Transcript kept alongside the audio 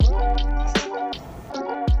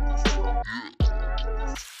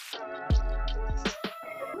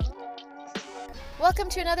Welcome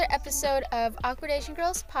to another episode of Awkward Asian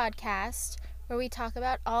Girls Podcast, where we talk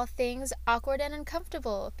about all things awkward and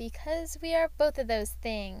uncomfortable, because we are both of those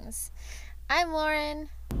things. I'm Lauren.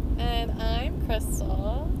 And I'm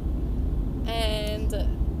Crystal. And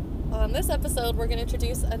on this episode, we're going to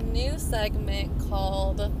introduce a new segment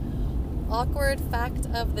called Awkward Fact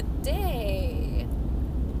of the Day.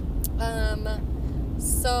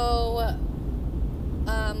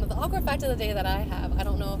 The awkward fact of the day that I have, I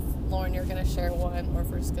don't know if, Lauren, you're going to share one or if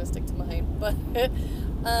we're just going to stick to mine, but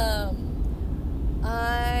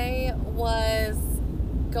I was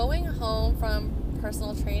going home from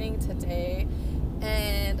personal training today,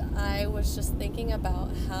 and I was just thinking about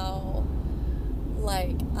how,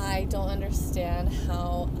 I don't understand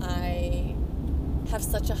how I have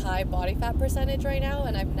such a high body fat percentage right now,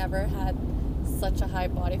 and I've never had such a high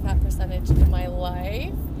body fat percentage in my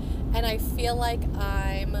life. And I feel like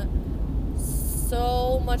I'm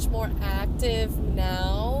so much more active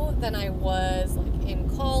now than I was in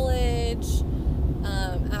college,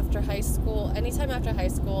 after high school. Anytime after high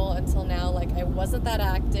school until now, I wasn't that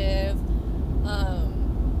active,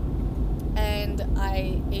 and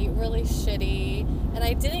I ate really shitty, and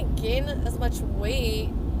I didn't gain as much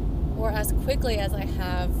weight or as quickly as I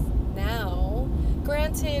have now.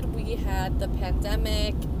 Granted, we had the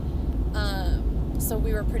pandemic, so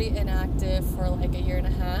we were pretty inactive for a year and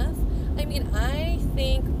a half. I mean, I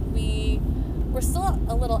think we were still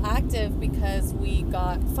a little active because we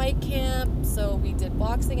got fight camp, so we did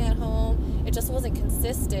boxing at home. It just wasn't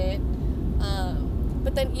consistent.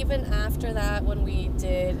 But then even after that, when we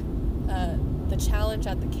did the challenge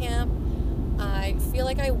at the camp, I feel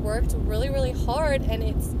like I worked really, really hard, and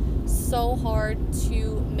it's so hard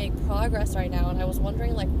to make progress right now. And I was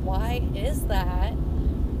wondering, why is that?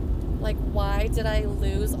 Why did I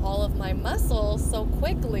lose all of my muscle so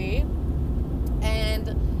quickly?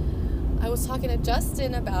 And I was talking to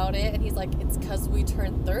Justin about it, and he's like, it's because we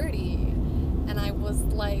turned 30. And I was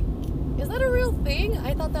like, is that a real thing?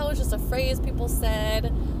 I thought that was just a phrase people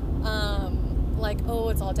said, oh,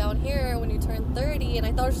 it's all down here when you turn 30. And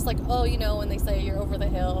I thought it was just when they say you're over the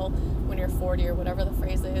hill when you're 40 or whatever the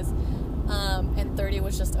phrase is. And 30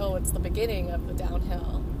 was just, it's the beginning of the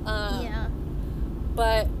downhill. Yeah.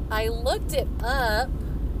 But I looked it up,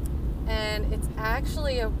 and it's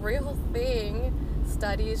actually a real thing.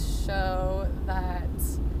 Studies show that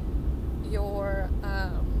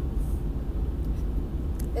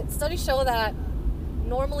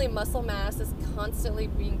normally muscle mass is constantly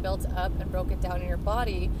being built up and broken down in your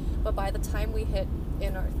body, but by the time we hit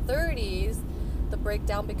in our 30s, the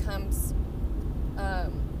breakdown becomes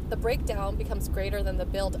greater than the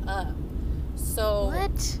build up. So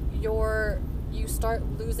what? You start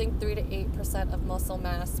losing 3 to 8% of muscle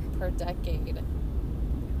mass per decade.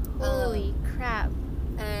 Holy crap.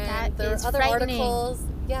 And there is were other frightening. articles.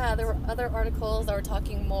 Yeah, there were other articles that were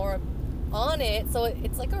talking more on it. So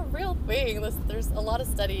it's a real thing. There's a lot of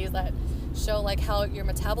studies that show how your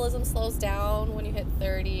metabolism slows down when you hit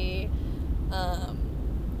 30. I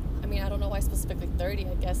don't know why specifically 30.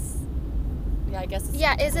 I guess it's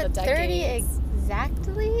is it the 30 decades.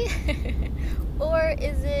 exactly? Or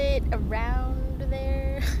is it around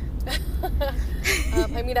there?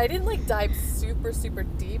 I didn't dive super, super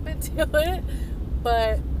deep into it,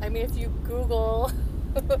 but if you Google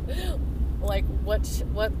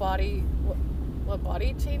what body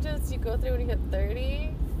changes you go through when you hit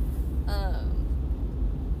 30,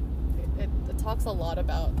 it talks a lot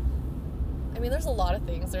about. There's a lot of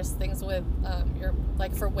things. There's things with your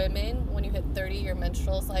for women, when you hit 30, your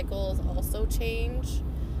menstrual cycles also change.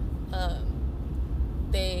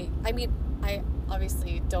 I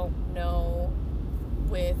obviously don't know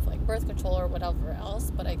with birth control or whatever else,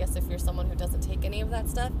 but I guess if you're someone who doesn't take any of that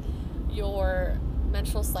stuff, your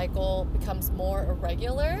menstrual cycle becomes more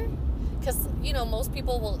irregular, because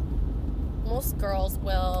most girls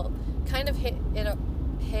will kind of hit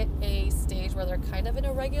a stage where they're kind of in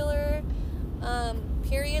a regular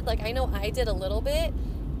period. I know I did a little bit,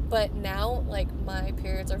 but now my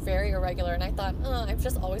periods are very irregular, and I thought, I've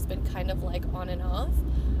just always been kind of on and off.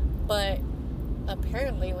 But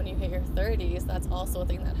apparently when you hit your 30s, that's also a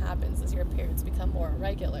thing that happens, is your periods become more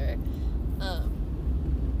irregular.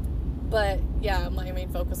 But yeah, my main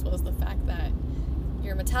focus was the fact that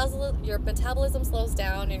your metabolism slows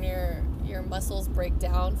down, and your muscles break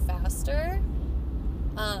down faster,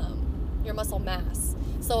 your muscle mass.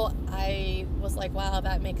 So I was like, wow,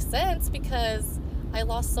 that makes sense, because I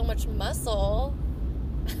lost so much muscle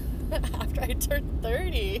after I turned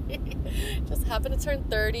 30. Just happened to turn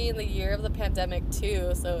 30 in the year of the pandemic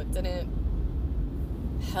too, so it didn't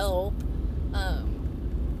help.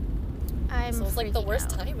 So it was like the worst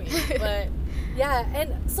timing. But yeah,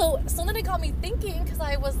 and so then it got me thinking, because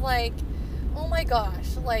I was like, oh my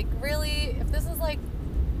gosh, like really, if this is like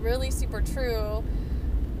really super true,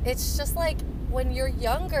 it's just like when you're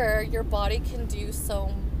younger, your body can do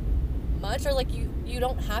so much, or like you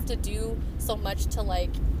don't have to do so much to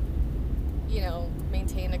like, you know,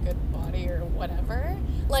 maintain a good body or whatever.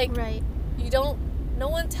 Like, right. No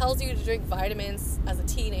one tells you to drink vitamins as a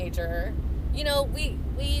teenager. You know, we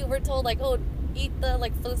were told like, oh, eat the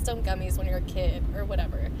like Flintstone gummies when you're a kid or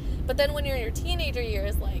whatever. But then when you're in your teenager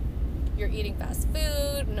years, like, you're eating fast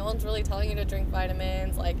food, no one's really telling you to drink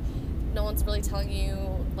vitamins, like, no one's really telling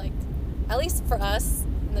you, like, at least for us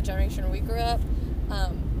in the generation we grew up,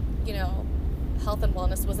 you know, health and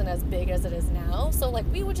wellness wasn't as big as it is now. So like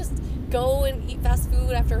we would just go and eat fast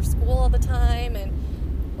food after school all the time, and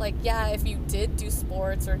like, yeah, if you did do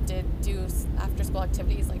sports or did do after school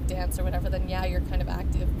activities like dance or whatever, then yeah, you're kind of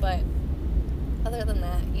active. But other than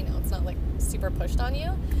that, you know, it's not like super pushed on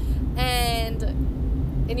you, and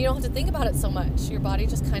you don't have to think about it so much. Your body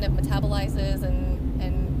just kind of metabolizes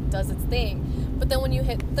and does its thing. But then when you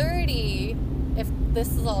hit 30, if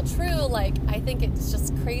this is all true, like, I think it's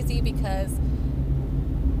just crazy because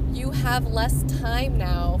you have less time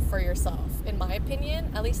now for yourself, in my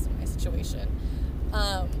opinion, at least in my situation.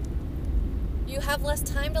 You have less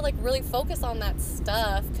time to like really focus on that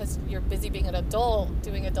stuff because you're busy being an adult,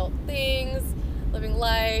 doing adult things, living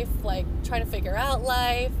life, like trying to figure out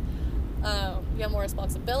life. You have more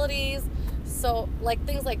responsibilities. So like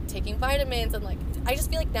things like taking vitamins, and like I just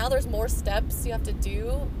feel like now there's more steps you have to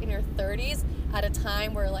do in your 30s at a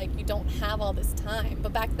time where like you don't have all this time.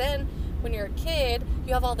 But back then, when you're a kid,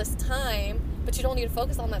 you have all this time, but you don't need to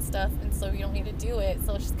focus on that stuff, and so you don't need to do it.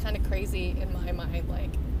 So it's just kind of crazy in my mind,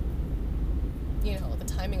 like, you know, the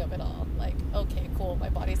timing of it all. Like, okay, cool, my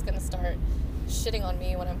body's gonna start shitting on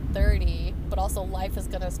me when I'm 30, but also life is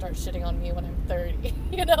gonna start shitting on me when I'm 30,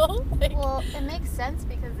 you know? Like, well, it makes sense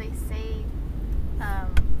because they say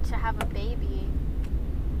to have a baby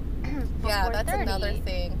yeah, that's 30, another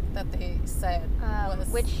thing that they said was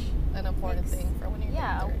which an important thing for when you're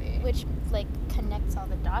 30. Which like connects all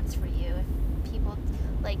the dots for you. If people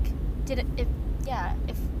like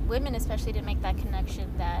if women especially didn't make that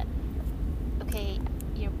connection that okay,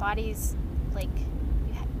 your body's like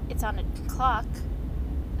it's on a clock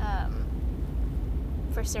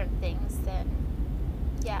for certain things, then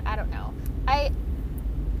yeah, I don't know.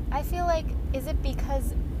 I feel like, is it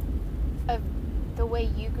because of the way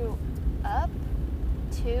you grew up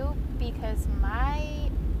too? Because my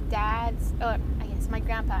my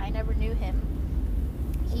grandpa, I never knew him.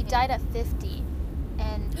 He died at 50,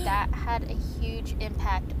 and that had a huge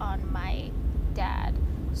impact on my dad.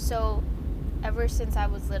 So ever since I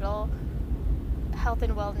was little, health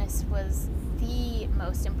and wellness was the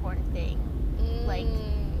most important thing. Like,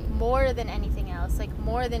 more than anything else. Like,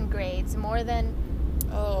 more than grades, more than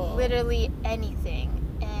literally anything.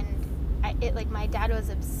 And like my dad was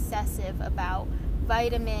obsessive about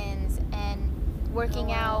vitamins and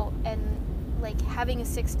working out, and like having a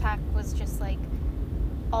six-pack was just like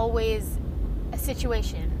always a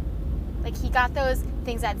situation. Like, he got those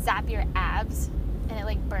things that zap your abs, and it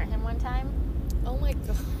like burnt him one time. Oh my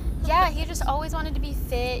god. Yeah, he just always wanted to be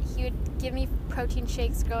fit. He would give me protein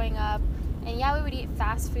shakes growing up, and yeah, we would eat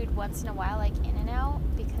fast food once in a while, like In-N-Out,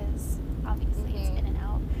 because obviously it's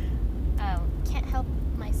In-N-Out. Can't help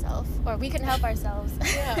myself, or we couldn't help ourselves.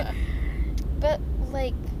 Yeah. But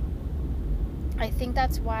like, I think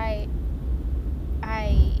that's why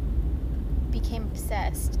I became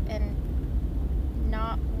obsessed, and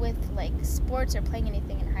not with like sports or playing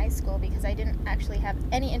anything in high school, because I didn't actually have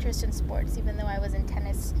any interest in sports, even though I was in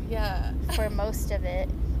tennis for most of it.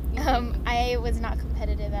 I was not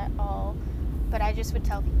competitive at all, but I just would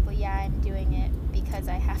tell people, yeah, I'm doing it because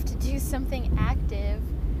I have to do something active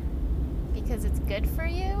because it's good for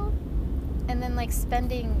you. And then like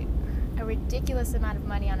spending a ridiculous amount of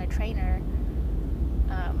money on a trainer,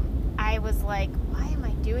 I was like, why am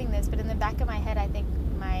I doing this? But in the back of my head, I think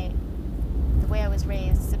the way I was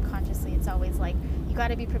raised subconsciously, it's always like, you got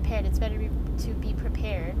to be prepared. It's better to be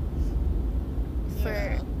prepared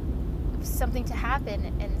for something to happen.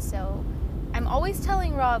 And so I'm always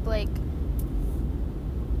telling Rob, like,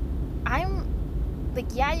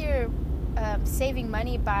 yeah, you're saving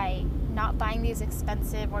money by not buying these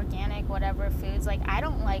expensive organic whatever foods. Like, I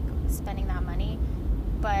don't like spending that money,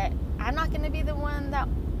 but I'm not going to be the one that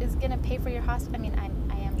is going to pay for your hospital. I mean, I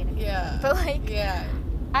am going to be, but like,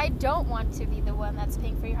 I don't want to be the one that's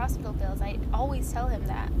paying for your hospital bills. I always tell him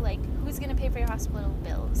that, like, who's going to pay for your hospital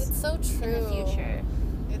bills? It's so true. In the future.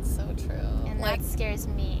 It's so true. And like, that scares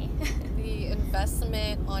me. The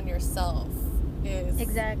investment on yourself is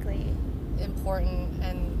Exactly. important,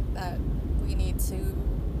 and that we need to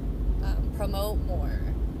promote more.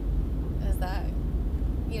 Is that,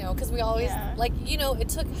 because we always, Yeah. it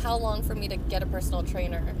took how long for me to get a personal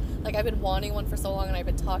trainer? Like, I've been wanting one for so long, and I've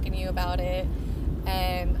been talking to you about it,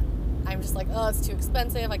 and I'm just like, oh, it's too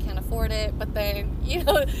expensive, I can't afford it. But then, you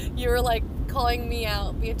were like calling me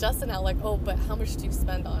out, me and Justin out, like, oh, but how much do you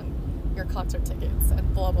spend on your concert tickets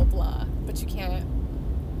and blah, blah, blah. But you can't,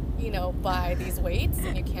 buy these weights,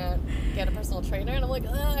 and you can't get a personal trainer. And I'm like,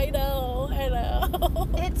 oh, I know.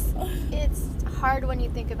 It's hard when you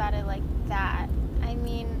think about it like that. I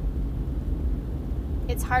mean,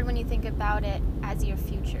 it's hard when you think about it as your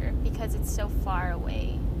future because it's so far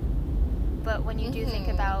away. But when you do think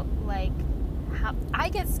about, like, how I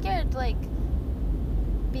get scared, like,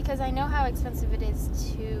 because I know how expensive it is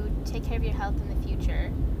to take care of your health in the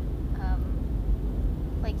future.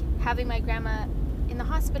 Like, having my grandma in the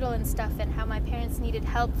hospital and stuff, and how my parents needed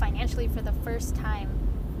help financially for the first time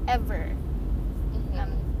ever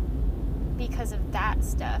because of that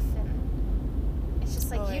stuff. And it's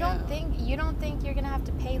just like, you don't think you're gonna have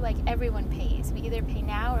to pay like everyone pays. We either pay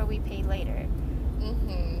now or we pay later.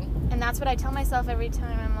 And that's what I tell myself every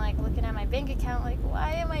time I'm like looking at my bank account, like,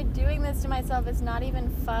 why am I doing this to myself? It's not even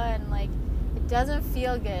fun. Like, it doesn't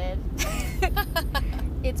feel good.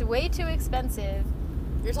 It's way too expensive.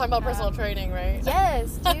 You're talking about personal training, right?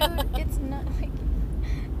 Yes, dude. It's not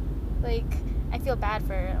like I feel bad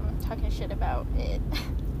for talking shit about it,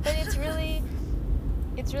 but it's really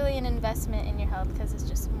an investment in your health because it's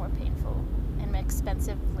just more painful and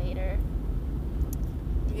expensive later.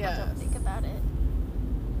 Yeah. Don't think about it.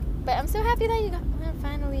 But I'm so happy that you got one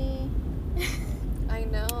finally. I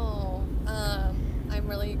know. I'm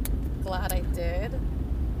really glad I did.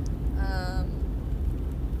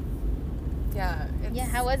 Yeah. Yeah,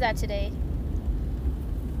 how was that today?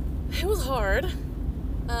 It was hard.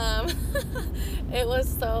 It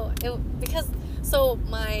was because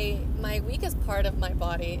my weakest part of my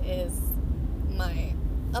body is my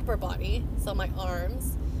upper body, so my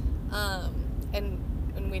arms. And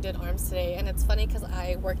we did arms today, and it's funny because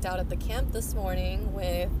I worked out at the camp this morning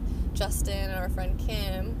with Justin and our friend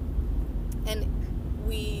Kim, and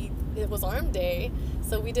it was arm day,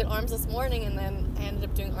 so we did arms this morning, and then I ended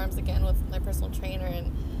up doing arms again with my personal trainer,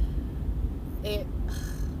 and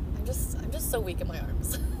I'm just so weak in my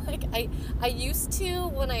arms. Like, I used to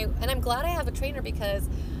and I'm glad I have a trainer, because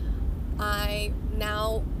I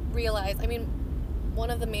now realize, one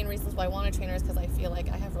of the main reasons why I want a trainer is because I feel like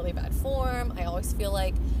I have really bad form. I always feel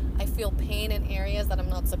like I feel pain in areas that I'm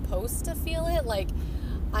not supposed to feel it. Like,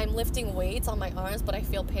 I'm lifting weights on my arms, but I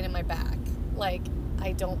feel pain in my back. Like,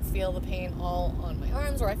 I don't feel the pain all on my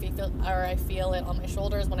arms, or I feel it on my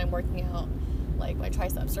shoulders when I'm working out, like my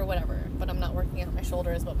triceps or whatever. But I'm not working out my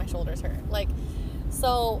shoulders, but my shoulders hurt. Like,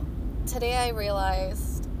 so today I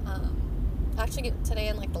realized, actually today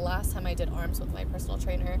and like the last time I did arms with my personal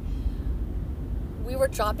trainer, we were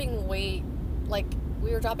dropping weights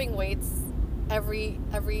every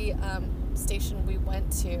station we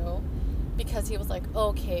went to, because he was like,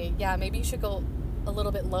 okay, yeah, maybe you should go a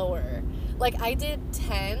little bit lower. Like, I did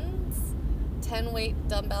 10 weight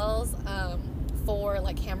dumbbells for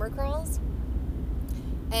like hammer curls,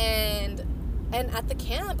 and at the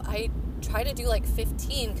camp I try to do like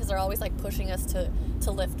 15, because they're always like pushing us to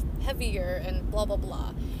lift heavier and blah blah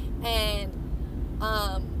blah. And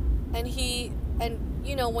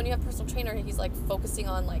when you have a personal trainer, he's like focusing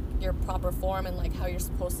on like your proper form and like how you're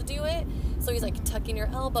supposed to do it. So he's like tucking your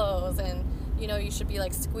elbows, and you should be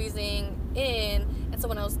like squeezing in. And so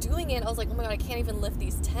when I was doing it, I was like, oh my god, I can't even lift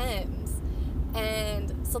these 10s.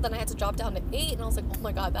 And so then I had to drop down to 8, and I was like, oh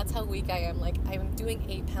my god, that's how weak I am. Like, I'm doing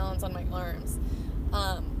 8 pounds on my arms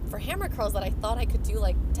for hammer curls that I thought I could do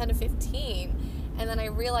like 10 to 15. And then I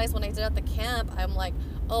realized when I did it at the camp, I'm like,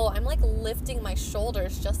 oh, I'm like lifting my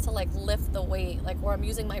shoulders just to like lift the weight, like, or I'm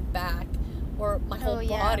using my back or my whole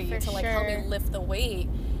body to like help me lift the weight.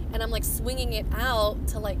 And I'm like swinging it out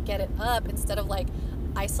to like get it up, instead of like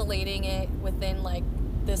isolating it within like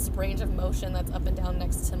this range of motion that's up and down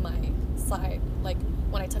next to my side, like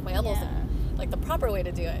when I tuck my elbows in, like the proper way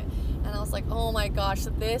to do it. And I was like, oh my gosh,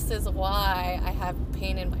 this is why I have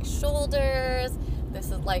pain in my shoulders.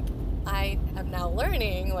 This is like, I am now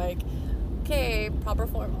learning, like, okay, proper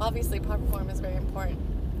form. Obviously, proper form is very important,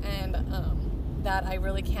 and that I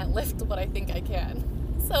really can't lift what I think I can.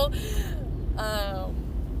 So,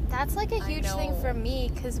 that's like a huge thing for me,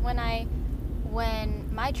 because when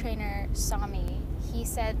my trainer saw me, he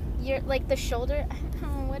said, "You're like the shoulder.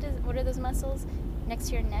 What are those muscles next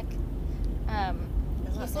to your neck?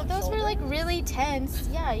 Is He that said not those were like shoulders? really tense.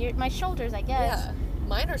 Yeah, my shoulders, I guess. Yeah.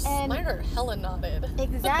 Mine And- are hella knotted.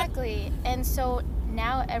 Exactly. And so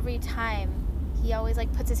now every time he always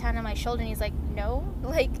like puts his hand on my shoulder and he's like, "No,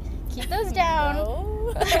 like keep those down."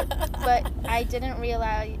 No. But I didn't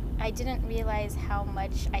realize how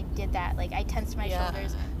much I did that. Like I tensed my Yeah.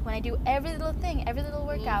 shoulders when I do every little thing, every little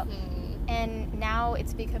workout. Mhm. And now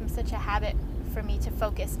it's become such a habit for me to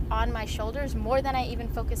focus on my shoulders more than I even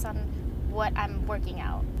focus on what I'm working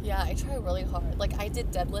out. Yeah, I try really hard. Like, I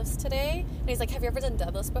did deadlifts today, and he's like, have you ever done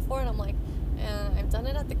deadlifts before? And I'm like, I've done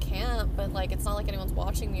it at the camp, but, like, it's not like anyone's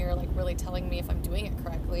watching me or, like, really telling me if I'm doing it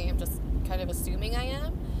correctly. I'm just kind of assuming I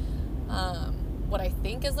am, what I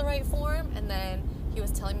think is the right form. And then he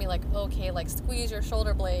was telling me, like, okay, like, squeeze your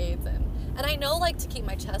shoulder blades. And I know, like, to keep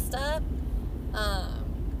my chest up,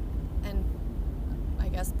 and I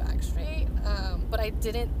guess back straight, but I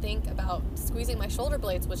didn't think about squeezing my shoulder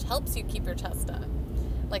blades, which helps you keep your chest up.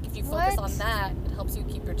 Like, if you focus What? on that, it helps you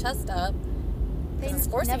keep your chest up. They 'Cause it's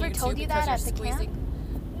forcing never you told to you because that you're at the camp? squeezing.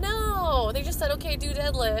 No, they just said, okay, do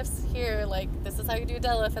deadlifts here. Like, this is how you do a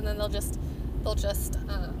deadlift, and then they'll just.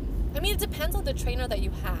 I mean, it depends on the trainer that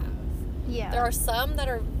you have. Yeah. There are some that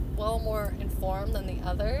are well more informed than the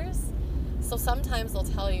others, so sometimes they'll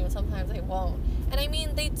tell you, and sometimes they won't. And I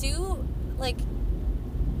mean, they do, like,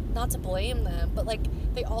 not to blame them, but, like,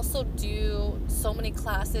 they also do so many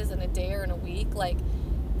classes in a day or in a week. Like,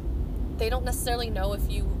 they don't necessarily know if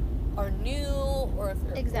you are new or if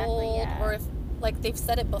you're Exactly, old, yeah. or if, like, they've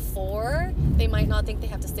said it before, they might not think they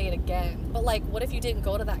have to say it again. But, like, what if you didn't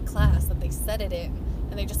go to that class that they said it in,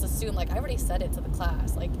 and they just assume, like, I already said it to the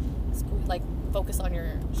class, like, focus on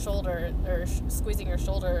your shoulder, or squeezing your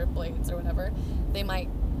shoulder blades or whatever. They might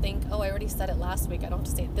think, oh, I already said it last week, I don't have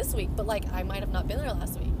to say it this week, but, like, I might have not been there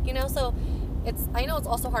last week, you know? So I know it's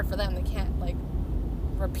also hard for them. They can't, like,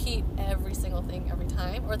 repeat every single thing every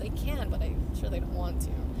time, or they can, but I'm sure they don't want to.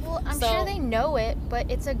 Well, I'm So- sure they know it, but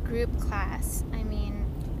it's a group class. I mean,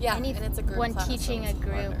 Yeah, Any- and it's a group when class, so teaching it's a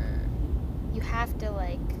group, harder. you have to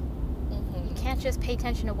like, Mhm. you can't just pay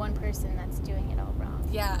attention to one person that's doing it all wrong.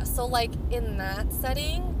 Yeah, so, like, in that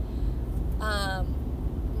setting,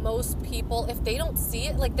 most people, if they don't see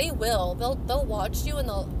it, like, they'll watch you, and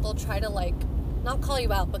they'll try to, like, not call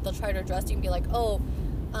you out, but they'll try to address you and be like, oh,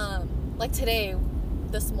 like today,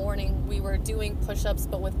 this morning, we were doing push-ups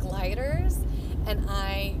but with gliders, and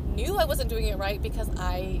I knew I wasn't doing it right because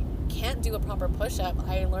I can't do a proper push-up.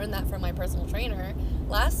 I learned that from my personal trainer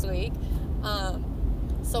last week.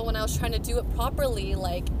 So when I was trying to do it properly,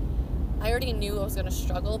 like, I already knew I was going to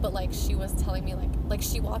struggle, but, like, she was telling me, like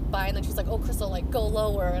she walked by, and then she's like, oh, Crystal, like, go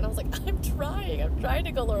lower. And I was like, I'm trying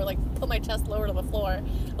to go lower, like, put my chest lower to the floor.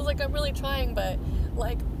 I was like, I'm really trying, but,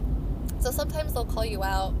 like, so sometimes they'll call you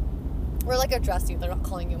out, or, like, address you. They're not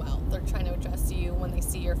calling you out. They're trying to address you when they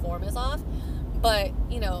see your form is off. But,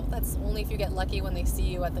 you know, that's only if you get lucky when they see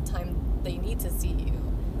you at the time they need to see you.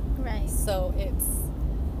 Right. So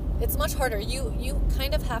it's much harder. You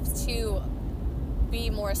kind of have to be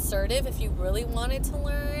more assertive if you really wanted to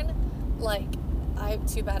learn. Like,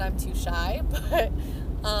 too bad I'm too shy, but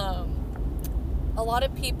a lot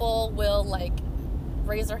of people will, like,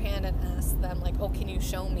 raise their hand and ask them, like, oh, can you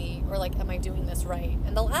show me, or, like, am I doing this right?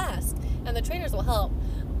 And they'll ask, and the trainers will help.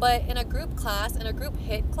 But in a group class, in a group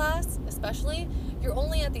HIIT class especially, you're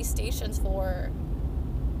only at these stations for,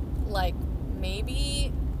 like,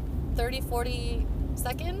 maybe 30-40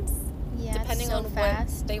 seconds, Yeah, depending it's so on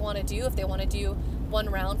fast. what they want to do. If they want to do one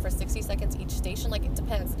round for 60 seconds each station, like, it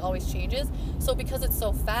depends. It always changes. So because it's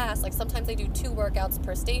so fast, like, sometimes they do 2 workouts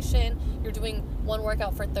per station. You're doing one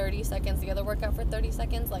workout for 30 seconds, the other workout for 30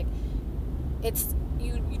 seconds. Like, it's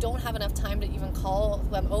you don't have enough time to even call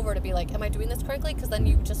them over to be like, am I doing this correctly? Because then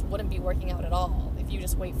you just wouldn't be working out at all if you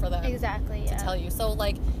just wait for them Exactly. to Yeah. tell you. So,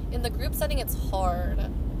 like, in the group setting, it's hard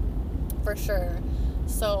for sure.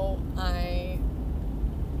 So I'm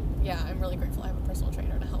really grateful I have a personal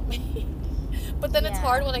trainer to help me. But then it's Yeah.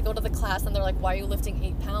 hard when I go to the class and they're like, why are you lifting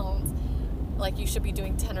 8 pounds? Like, you should be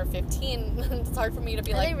doing 10 or 15. It's hard for me to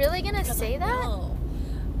be Are like, they really gonna because say I that? know.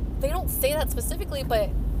 They don't say that specifically, but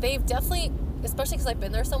they've definitely, especially because I've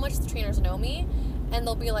been there so much, the trainers know me, and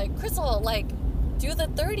they'll be like, Crystal, like, do the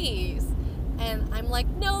 30s. And I'm like,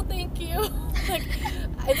 no, thank you. Like,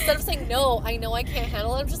 instead of saying, no, I know I can't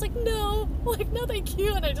handle it, I'm just like, no, thank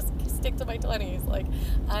you. And I just stick to my 20s. Like,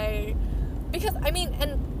 because, I mean,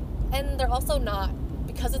 and they're also not,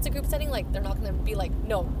 because it's a group setting, like, they're not going to be like,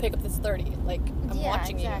 no, pick up this 30. Like, I'm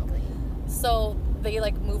watching exactly. you. So they,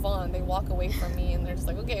 like, move on. They walk away from me, and they're just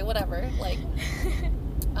like, okay, whatever. Like,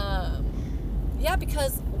 yeah,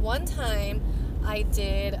 because one time I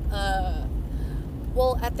did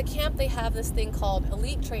Well, at the camp they have this thing called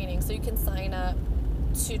elite training, so you can sign up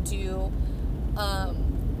to do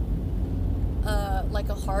like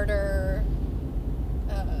a harder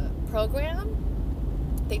program.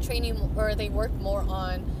 They train you, or they work more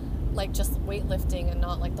on like just weightlifting and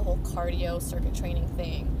not like the whole cardio circuit training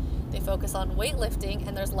thing. They focus on weightlifting,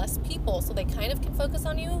 and there's less people, so they kind of can focus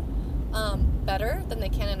on you better than they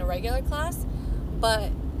can in a regular class.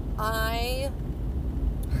 But I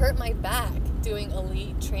hurt my back doing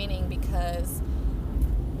elite training because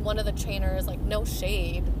one of the trainers, like, no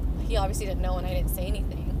shade, he obviously didn't know and I didn't say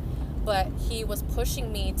anything, but he was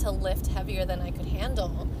pushing me to lift heavier than I could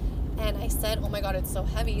handle. And I said, oh my god, it's so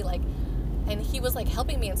heavy, like, and he was like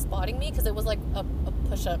helping me and spotting me, because it was like a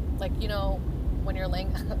push-up, like, you know, when you're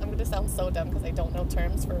laying I'm gonna sound so dumb because I don't know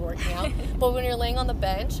terms for working out, but when you're laying on the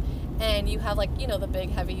bench and you have, like, you know, the big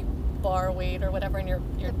heavy bar weight or whatever, and you're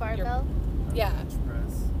the barbell? Yeah,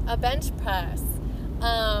 a bench press.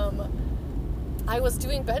 I was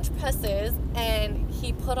doing bench presses, and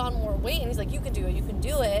he put on more weight, and he's like, you can do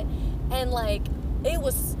it, and like, it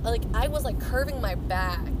was like, I was like curving my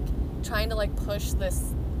back trying to like push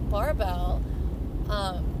this barbell,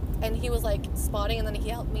 and he was like spotting, and then he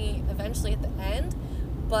helped me eventually at the end,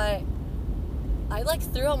 but I like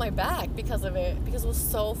threw out my back because of it, because it was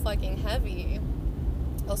so fucking heavy.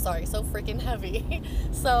 Oh, sorry, so freaking heavy.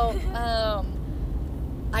 So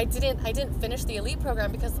I didn't finish the elite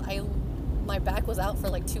program because my back was out for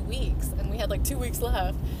like 2 weeks, and we had like 2 weeks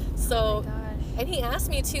left. So, oh my gosh. And he asked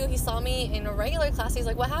me too, he saw me in a regular class, he's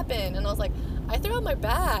like, what happened? And I was like, I threw out my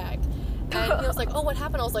back. And he was like, oh, what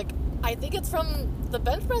happened? I was like, I think it's from the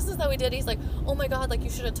bench presses that we did. He's like, oh my god, like, you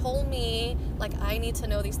should have told me, like, I need to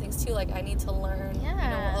know these things too, like, I need to learn. Yeah. You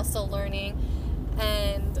know, also learning.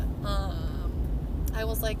 And I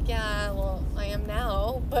was like, yeah, well, I am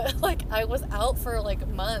now, but like, I was out for like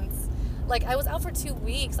months. Like, I was out for 2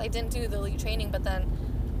 weeks. I didn't do the elite training, but then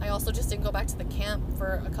I also just didn't go back to the camp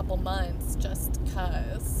for a couple months just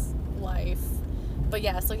because life. But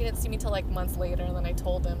yeah, so he didn't see me till like months later, and then I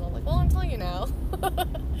told him, I'm like, well, I'm telling you now.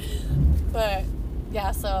 But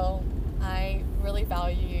yeah, so I really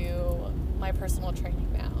value my personal training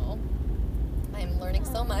now. I'm learning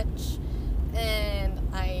so much, and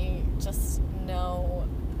I just know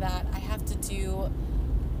that I have to do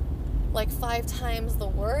like 5 times the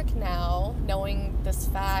work now, knowing this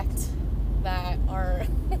fact that our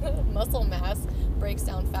muscle mass breaks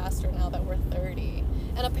down faster now that we're 30.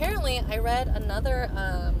 And apparently I read another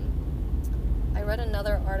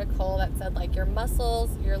article that said, like, your muscles,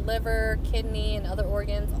 your liver, kidney, and other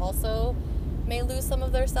organs also may lose some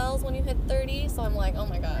of their cells when you hit 30. So I'm like, oh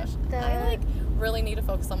my gosh, I like really need to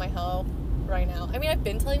focus on my health right now. I mean, I've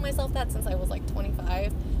been telling myself that since I was like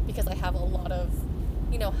 25, because I have a lot of,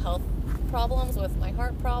 you know, health problems with my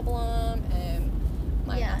heart problem and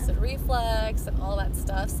my acid reflux and all that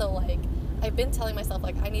stuff. So like, I've been telling myself,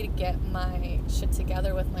 like, I need to get my shit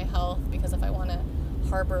together with my health, because if I want to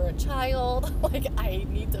harbor a child, like, I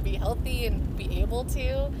need to be healthy and be able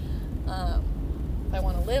to, if I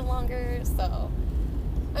want to live longer. So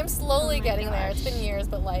I'm slowly getting there. It's been years,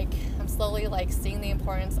 but like, I'm slowly like seeing the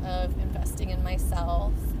importance of investing in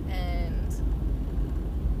myself and,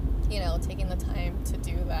 you know, taking the time to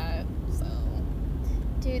do that. So,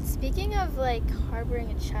 dude, speaking of like harboring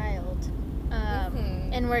a child,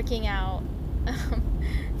 and working out,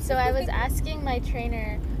 so I was asking my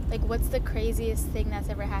trainer, like, what's the craziest thing that's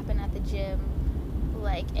ever happened at the gym?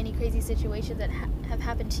 Like, any crazy situations that have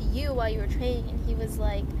happened to you while you were training? And he was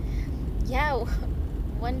like, yeah,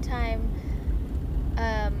 one time,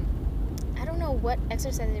 I don't know what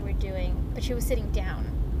exercise they were doing, but she was sitting down,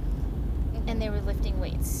 and they were lifting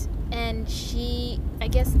weights. And she, I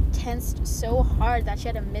guess, tensed so hard that she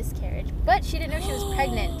had a miscarriage. But she didn't know she was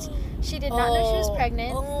pregnant. She did not know she was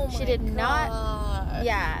pregnant. Oh my she did gosh. not.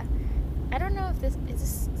 Yeah. I don't know if this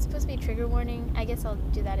is supposed to be a trigger warning. I guess I'll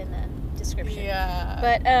do that in the description. Yeah.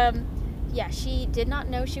 But yeah, she did not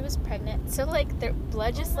know she was pregnant. So like, their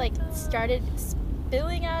blood just like started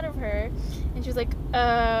spilling out of her, and she was like,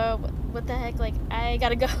 what the heck? Like, I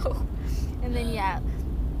gotta go. And then yeah,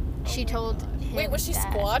 she told him. Wait, was she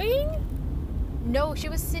squatting? No, she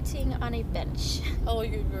was sitting on a bench. Oh,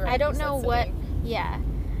 you're right. I don't know what. Yeah.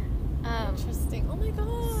 Interesting. Oh my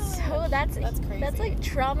god. So that's crazy. That's like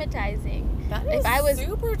traumatizing. That is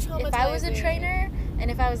super traumatizing. If I was a trainer, and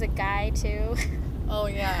if I was a guy too. Oh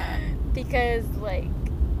yeah. Because like,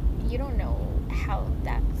 you don't know how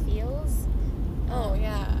that feels. Oh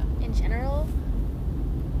yeah. In general,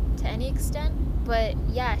 to any extent. But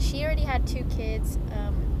yeah, she already had 2 kids.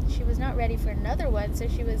 She was not ready for another one, so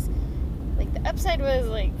she was like, the upside was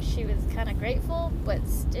like, she was kind of grateful, but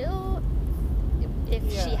still, if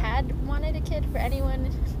she Yeah. had wanted a kid, for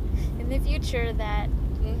anyone in the future that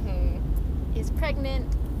is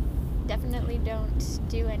pregnant, definitely don't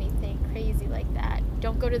do anything crazy like that.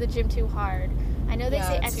 Don't go to the gym too hard. I know they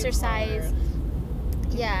say too exercise. hard.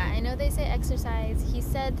 Yeah, I know they say exercise. He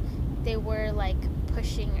said they were like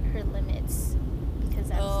pushing her limits because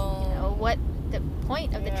that's what the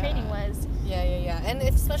point of the training was. Yeah. And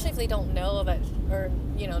especially if they don't know that, or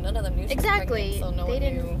none of them knew she was Exactly. pregnant, so no they one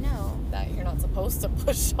didn't knew know. that you're not supposed to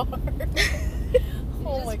push hard.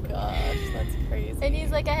 Oh my gosh, that's crazy. And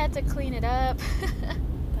he's like, I had to clean it up.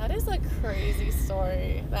 That is a crazy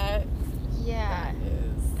story. That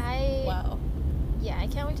is. Wow. Yeah, I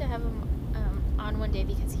can't wait to have him on one day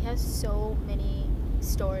because he has so many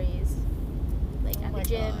stories, like at the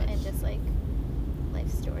gym and just like life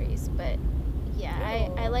stories. But yeah,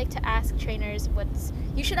 I like to ask trainers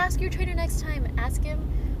you should ask your trainer next time. Ask him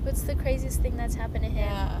what's the craziest thing that's happened to him.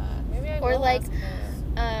 Yeah, maybe I Or will like,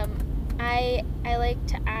 ask him. I like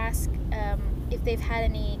to ask if they've had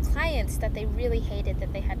any clients that they really hated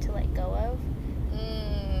that they had to let go of.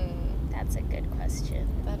 That's a good question.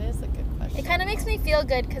 That is a good question. It kind of makes me feel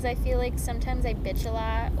good because I feel like sometimes I bitch a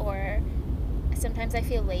lot or sometimes I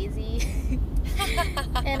feel lazy.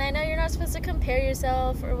 And I know you're not supposed to compare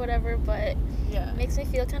yourself or whatever, but it makes me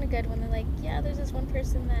feel kind of good when they're like, yeah, there's this one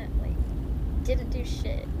person that like didn't do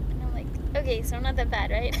shit. And I'm like, okay, so I'm not that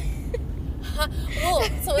bad, right? Well,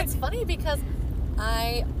 so it's funny because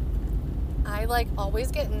I like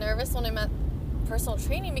always get nervous when I'm at personal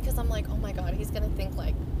training because I'm like, oh my god, he's gonna think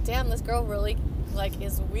like, damn, this girl really like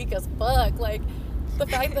is weak as fuck. Like the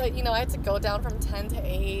fact that I had to go down from 10 to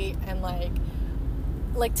 8 and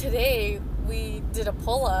like today we did a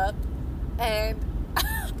pull-up and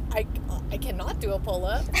I cannot do a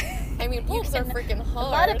pull-up. I mean, pull-ups are freaking hard. A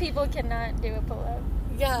lot of people cannot do a pull-up.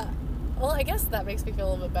 Yeah. Well, I guess that makes me feel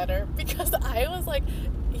a little bit better because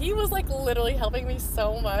he was like literally helping me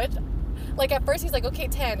so much. Like at first he's like, okay,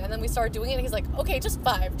 10, and then we started doing it and he's like, okay, just 5.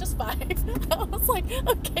 I was like,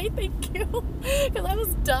 okay, thank you, because I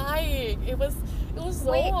was dying. It was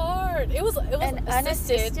so hard. It was and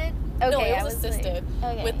assisted. Okay, No, it was assisted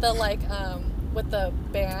with the with the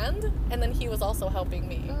band, and then he was also helping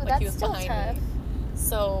me. Ooh, like that's he was still behind tough. me.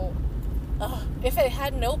 So if it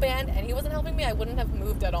had no band and he wasn't helping me, I wouldn't have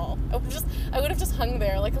moved at all. I would have just hung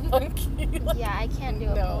there like a monkey. Like, yeah, I can't do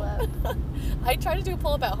a pull-up. I tried to do a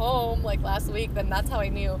pull-up at home like last week, then that's how I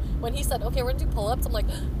knew. When he said, okay, we're gonna do pull-ups, I'm like,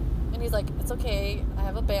 and he's like, it's okay, I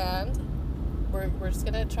have a band. We're just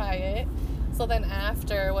gonna try it. So then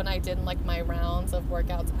after, when I did like my rounds of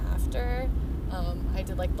workouts after, I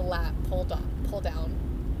did like the lat pull down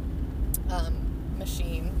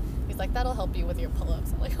machine. He's like, that'll help you with your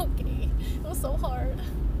pull-ups. I'm like, okay. It was so hard.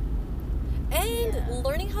 And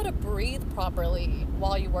learning how to breathe properly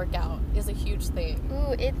while you work out is a huge thing.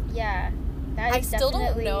 Ooh, that is still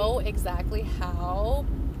definitely... don't know exactly how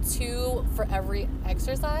to for every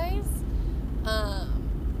exercise.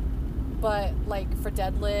 But like for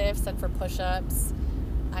deadlifts and for push-ups,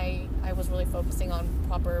 I was really focusing on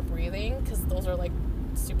proper breathing because those are like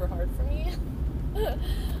super hard for me.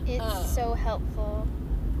 It's so helpful.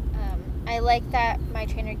 I like that my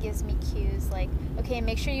trainer gives me cues like, okay,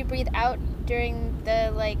 make sure you breathe out during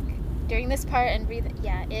this part and breathe.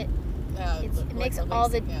 It makes all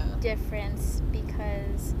the difference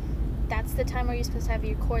because that's the time where you're supposed to have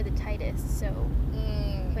your core the tightest. So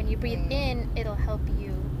when you breathe in, it'll help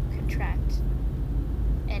you contract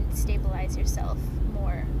and stabilize yourself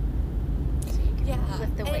more. So you can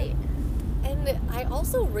lift the weight. And I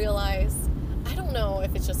also realized, I don't know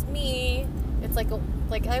if it's just me, it's like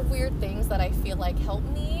I have weird things that I feel like help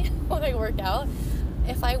me when I work out.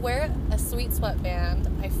 If I wear a sweet sweatband,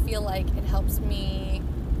 I feel like it helps me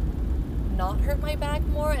not hurt my back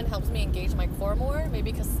more and helps me engage my core more,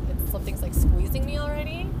 maybe because something's like squeezing me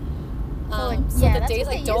already. So the days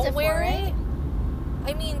I don't wear it,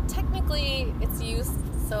 I mean, technically it's used,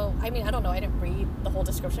 so I mean, I don't know, I didn't read the whole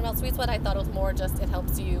description about sweet sweat. I thought it was more just it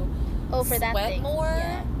helps you for that sweat thing. more.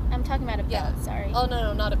 Yeah. I'm talking about a belt, sorry. Oh,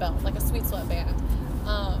 no, not a belt, like a sweet sweat band.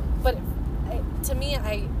 But to me,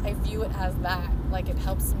 I view it as that. Like, it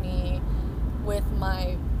helps me with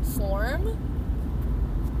my form,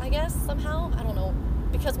 I guess, somehow. I don't know.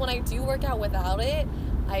 Because when I do work out without it,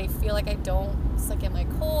 I feel like I don't suck in my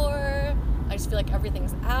core. I just feel like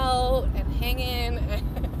everything's out and hanging.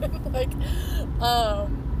 And, like,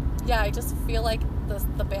 I just feel like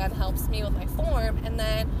the band helps me with my form. And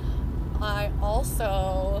then I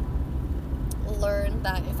also learned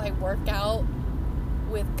that if I work out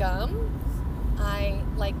with gum, I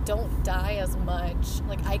don't die as much.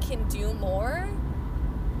 Like, I can do more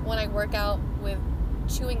when I work out with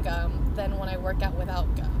chewing gum than when I work out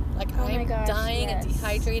without gum. Like, Oh my I'm gosh, dying and yes.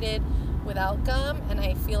 dehydrated without gum, and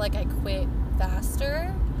I feel like I quit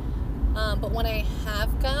faster. But when I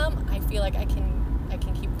have gum, I feel like I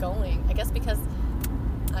can keep going. I guess because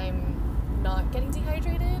I'm not getting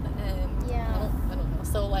dehydrated, and Yeah. I don't know.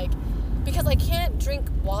 So, like, because I can't drink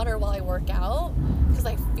water while I work out, because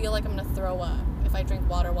I feel like I'm gonna throw up if I drink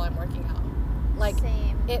water while I'm working out. Like,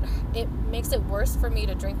 Same. it makes it worse for me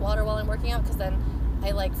to drink water while I'm working out, because then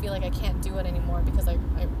I like feel like I can't do it anymore because I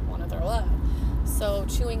want to throw up. So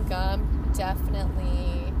chewing gum,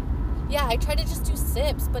 definitely. Yeah, I tried to just do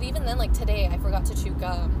sips, but even then, like today, I forgot to chew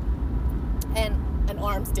gum, and an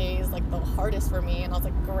arms day is like the hardest for me, and I was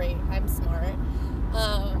like, great, I'm smart.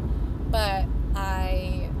 But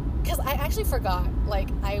because I actually forgot, like,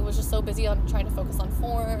 I was just so busy on trying to focus on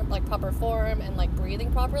form, like proper form and like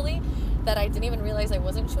breathing properly, that I didn't even realize I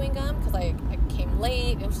wasn't chewing gum, because I came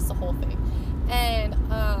late. It was just a whole thing. And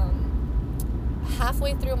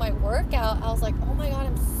halfway through my workout, I was like, oh my god,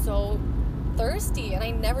 I'm so thirsty, and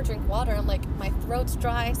I never drink water. I'm like, my throat's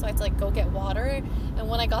dry, so I had to like go get water. And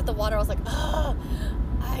when I got the water, I was like, oh,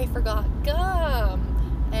 I forgot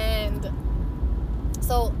gum. And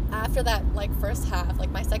so after that, like, first half,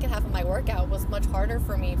 like my second half of my workout was much harder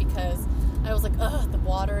for me, because I was like, the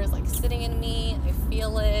water is like sitting in me, I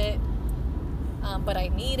feel it, but I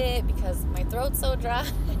need it because my throat's so dry.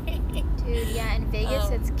 Dude, yeah, in Vegas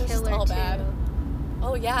it's just killer all too. bad.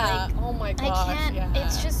 Oh yeah. Like, oh my gosh. I can't. Yeah.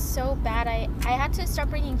 It's just so bad. I had to start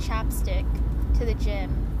bringing chapstick to the gym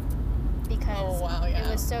because yeah.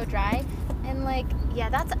 it was so dry. And like, yeah,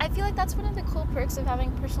 I feel like that's one of the cool perks of having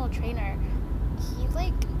a personal trainer. He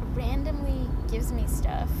like randomly gives me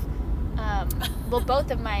stuff. Well,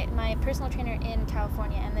 both of my personal trainer in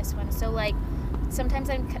California and this one. So like, sometimes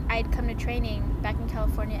I'd come to training back in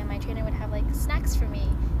California, and my trainer would have like snacks for me,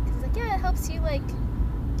 because he's like, yeah, it helps you like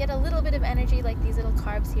get a little bit of energy, like these little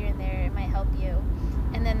carbs here and there, it might help you.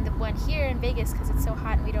 And then the one here in Vegas, because it's so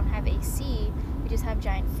hot and we don't have AC, we just have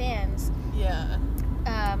giant fans. Yeah.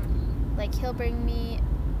 Like, he'll bring me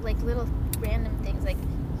like little random things. Like,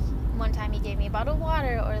 one time he gave me a bottle of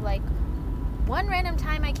water, or like one random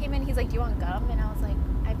time I came in, he's like, do you want gum? And I was like,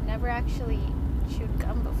 I've never actually chewed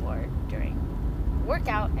gum before during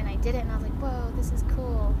workout, and I did it, and I was like, whoa, this is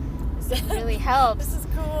cool. This really helps. This is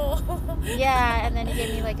cool. Yeah, and then he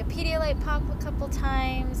gave me like a Pedialyte pop a couple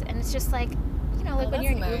times, and it's just like, you know, like when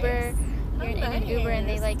you're in Uber, you're in an Uber, and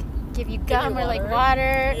they like give you gum or like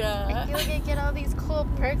water. Yeah. I feel like I get all these cool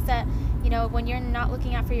perks that, you know, when you're not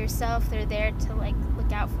looking out for yourself, they're there to like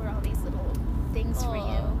look out for all these little things for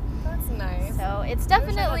you. That's nice. So it's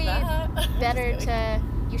definitely better Just to.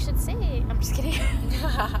 You should say. I'm just kidding.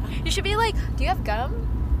 You should be like, do you have gum?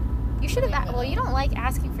 You should have. Well, you don't like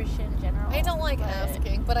asking for shit in general. I don't like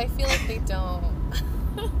asking, but I feel like they don't.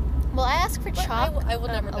 Well, I ask for chalk. I will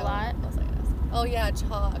never know a lot. unless I ask. Oh yeah,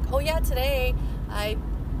 chalk. Oh yeah, today I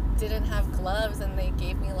didn't have gloves, and they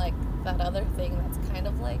gave me like that other thing that's kind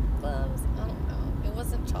of like gloves. I don't know. It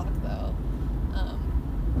wasn't chalk though.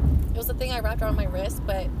 It was the thing I wrapped around my wrist,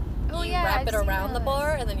 but you wrap it around the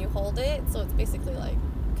bar and then you hold it, so it's basically like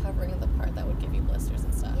covering the part that would give you blisters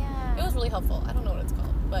and stuff. Yeah. It was really helpful. I don't know what it's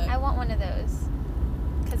called, but I want one of those.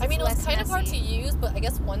 I mean, it was kind of hard to messy. use, but I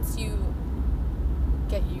guess once you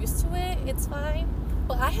get used to it, it's fine.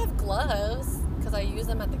 But I have gloves because I use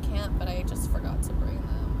them at the camp, but I just forgot to bring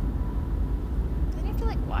them. Then you have to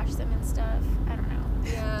like wash them and stuff. I don't know.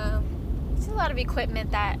 Yeah. It's a lot of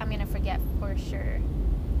equipment that I'm gonna forget for sure.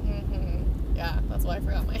 Yeah, that's why I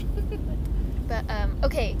forgot mine. But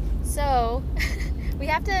okay, so we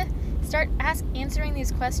have to start answering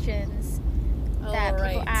these questions that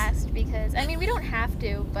people asked, because I mean, we don't have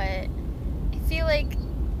to, but I feel like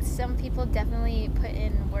some people definitely put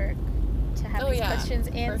in work to have these questions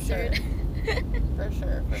answered. For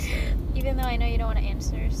sure. Even though I know you don't want to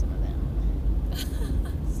answer some of them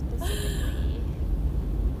specifically.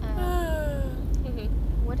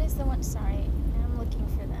 What is the one? Sorry, now I'm looking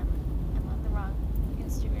for them. I'm on the wrong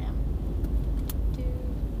Instagram.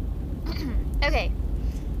 Okay.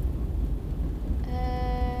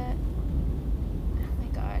 Oh my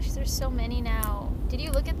gosh, there's so many now. Did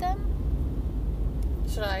you look at them?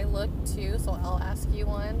 Should I look too? So I'll ask you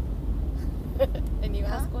one, and you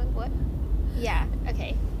ask one. What? Yeah.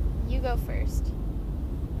 Okay. You go first.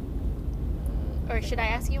 Or should I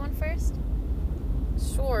ask you one first?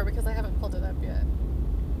 Sure, because I haven't pulled it up yet.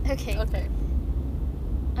 Okay.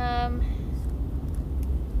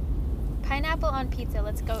 Pineapple on pizza.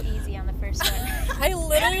 Let's go easy on the first one. I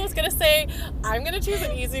literally was gonna say I'm gonna choose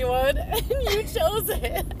an easy one, and you chose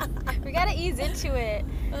it. We gotta ease into it.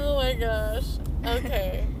 Oh my gosh.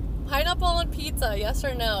 Okay. Pineapple on pizza, yes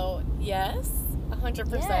or no? Yes, 100%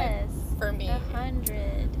 Yes. for me.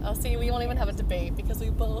 100. Oh, see, we won't even have a debate because we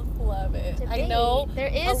both love it. I Debate. know There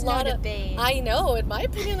is no debate. I know, in my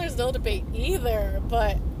opinion, there's no debate either,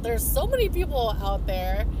 but there's so many people out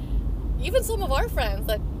there, even some of our friends,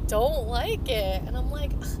 that don't like it. And I'm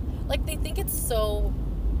like, they think it's so,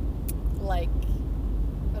 like,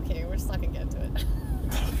 okay, we're just not gonna get into it.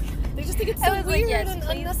 They just think it's so weird and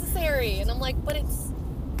unnecessary. And I'm like, but it's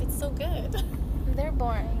so good. They're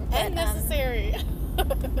boring. And necessary.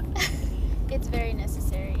 It's very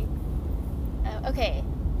necessary. Okay,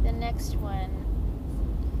 the next one.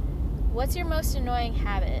 What's your most annoying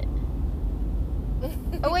habit?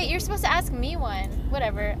 Oh wait, you're supposed to ask me one.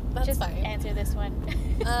 Whatever. That's just fine. Answer this one.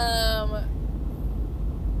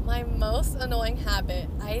 My most annoying habit,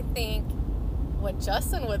 I think what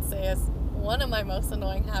Justin would say is one of my most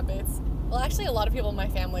annoying habits. Well, actually a lot of people in my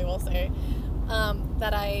family will say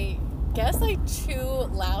that I guess I chew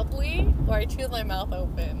loudly or I chew with my mouth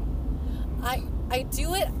open. I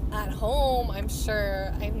do it at home, I'm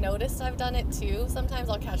sure. I've noticed I've done it too. Sometimes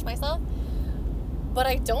I'll catch myself. But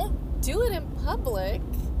I don't do it in public.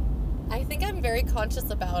 I think I'm very conscious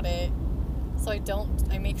about it. So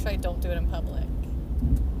I make sure I don't do it in public.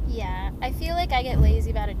 Yeah, I feel like I get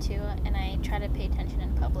lazy about it too, and I try to pay attention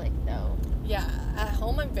in public though. Yeah, at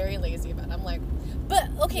home I'm very lazy about it. I'm like, but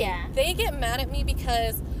okay, Yeah. They get mad at me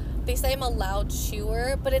because they say I'm a loud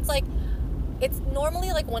chewer, but it's like, it's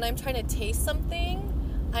normally like when I'm trying to taste something,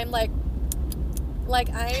 I'm like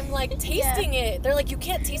I'm like tasting it. They're like, you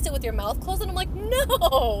can't taste it with your mouth closed, and I'm like,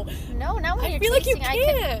 no, not when I you're feel tasting. like you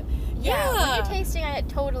can't. Yeah, when you're tasting, I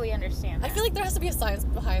totally understand that. I feel like there has to be a science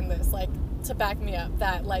behind this, like, to back me up,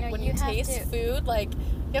 that like when you taste food, like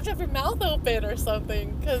you have to have your mouth open or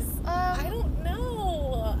something, because I don't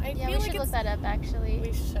know. I feel we like should look that up actually.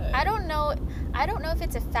 We should. I don't know if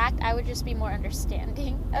it's a fact. I would just be more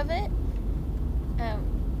understanding of it.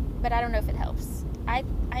 But I don't know if it helps. I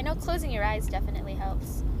know closing your eyes definitely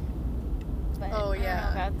helps. But oh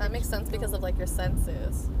yeah, that makes sense because of like your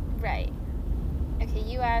senses. Right. Okay,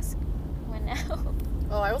 you ask one now.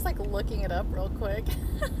 Oh, I was like looking it up real quick.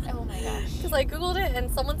 Oh my gosh. Because I googled it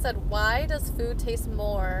and someone said, why do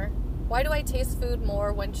I taste food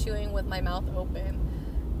more when chewing with my mouth open?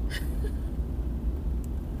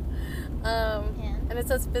 And it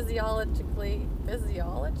says physiologically. Is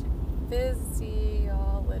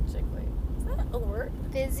that a word?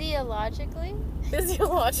 Physiologically?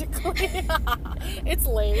 Physiologically. It's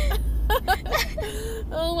late.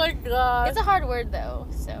 Oh my god. It's a hard word though,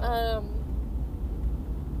 so.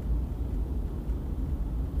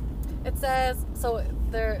 It says, so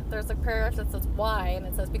there's a paragraph that says why, and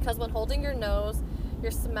it says, because when holding your nose, your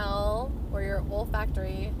smell or your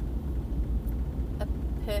olfactory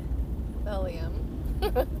epithelium,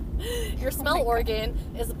 your smell organ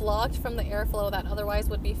is blocked from the airflow that otherwise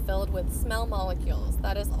would be filled with smell molecules.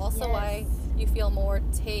 That is also why you feel more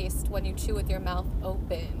taste when you chew with your mouth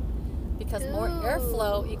open. Because more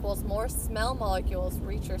airflow equals more smell molecules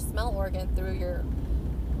reach your smell organ through your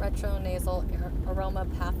retronasal aroma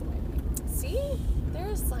pathway. See?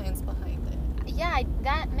 There's science behind it. Yeah,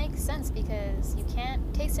 that makes sense because you can't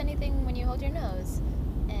taste anything when you hold your nose.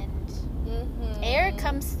 And air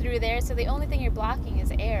comes through there, so the only thing you're blocking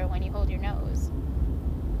is air when you hold your nose.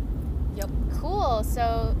 Yep. Cool.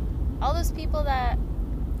 So all those people that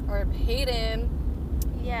are hating.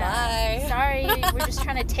 Yeah. Bye. Sorry, we're just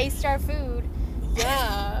trying to taste our food.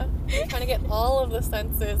 Yeah. We're trying to get all of the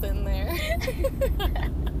senses in there.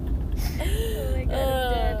 Oh my god,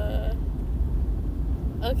 I'm dead.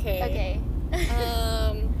 Okay.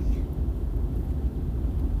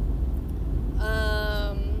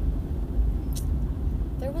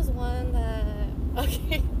 There was one that,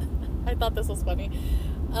 okay, I thought this was funny,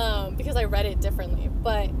 because I read it differently,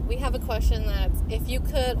 but we have a question that's, if you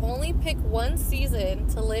could only pick one season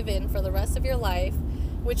to live in for the rest of your life,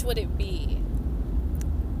 which would it be?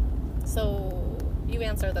 So, you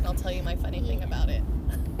answer, then I'll tell you my funny thing about it.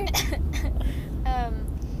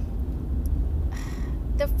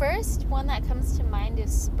 The first one that comes to mind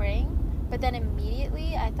is spring, but then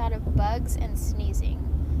immediately I thought of bugs and sneezing.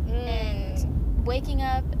 And waking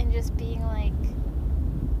up and just being like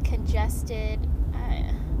congested.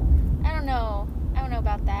 I don't know. I don't know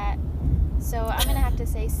about that. So I'm going to have to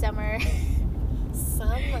say summer.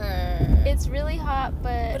 Summer. It's really hot,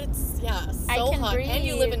 but it's, yeah, so I can hot. breathe. And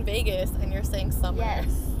you live in Vegas and you're saying summer.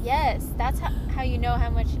 Yes. That's how you know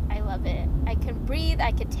how much I love it. I can breathe.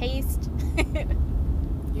 I can taste.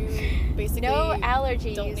 You basically no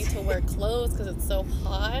allergies. Don't need to wear clothes because it's so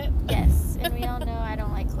hot. Yes, and we all know I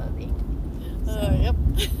don't like clothing. So. Yep.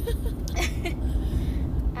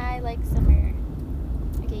 I like summer.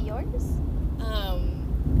 Okay, yours?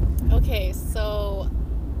 Okay, so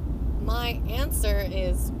my answer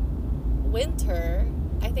is winter.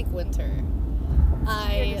 I think winter. You're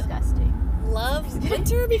I disgusting. love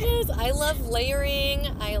winter because I love layering.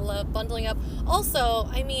 I love bundling up. Also,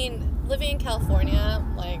 I mean, living in California,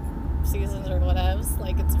 like seasons or whatevs,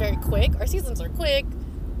 like it's very quick. Our seasons are quick.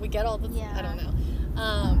 We get all the, Yeah. I don't know.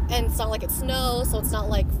 And it's not like it snows, so it's not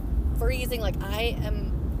like freezing. Like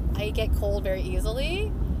I get cold very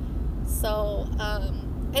easily. So,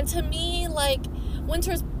 and to me, like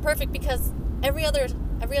winter's perfect because every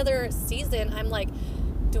other season, I'm like,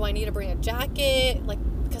 do I need to bring a jacket? Like,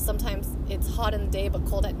 because sometimes it's hot in the day but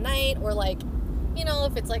cold at night, or like, you know,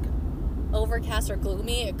 if it's like overcast or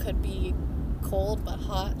gloomy, it could be cold but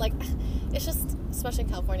hot. Like, it's just, especially in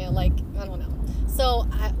California, like, I don't know. So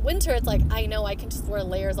winter, it's like I know I can just wear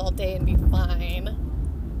layers all day and be fine.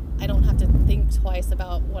 I don't have to think twice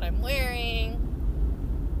about what I'm wearing.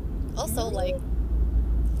 Also, like,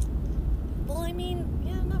 well, I mean,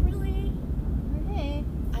 yeah, not really. Okay.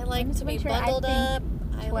 I like When's to be winter? bundled up.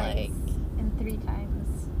 I Twice like. and 3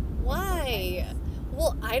 times. Why?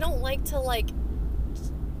 Well, I don't like to, like,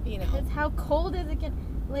 you know. Because how cold is it gonna,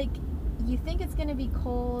 like, you think it's gonna be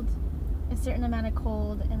cold, a certain amount of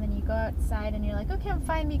cold, and then you go outside and you're like, okay, I'm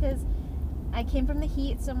fine because I came from the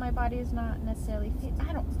heat, so my body is not necessarily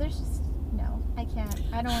there's just, no, I can't.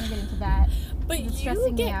 I don't want to get into that. But It's you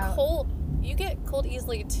stressing me get out. cold. You get cold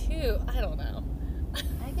easily too. I don't know.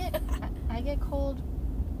 I get cold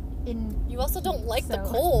in. You also don't like the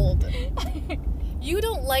so- cold. You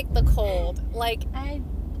don't like the cold. Like, I'm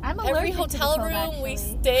every allergic hotel to the cold, room we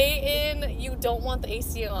actually. stay in, you don't want the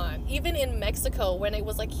AC on. Even in Mexico, when it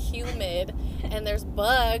was like humid and there's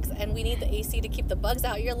bugs and we need the AC to keep the bugs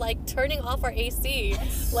out, you're like turning off our AC.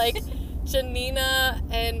 Like, Janina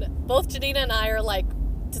and I are like,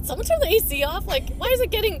 did someone turn the AC off? Like, why is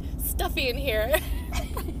it getting stuffy in here?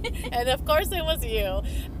 And of course it was you.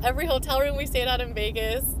 Every hotel room we stayed at in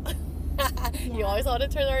Vegas, you Yeah. always want to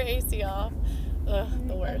turn our AC off. Ugh,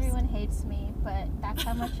 the worst. Everyone hates me, but that's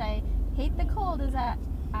how much I hate the cold, is that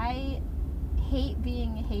I hate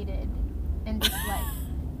being hated and disliked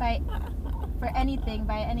for anything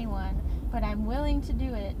by anyone, but I'm willing to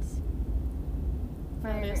do it for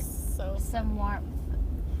That is so some warmth.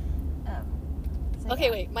 So Okay,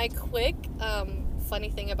 yeah. wait. My quick funny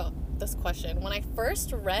thing about this question. When I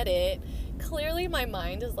first read it, clearly my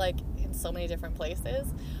mind is like in so many different places.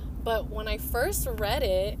 But when I first read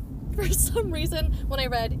it, for some reason, when I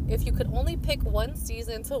read, if you could only pick one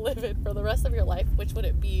season to live in for the rest of your life, which would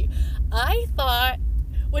it be? I thought,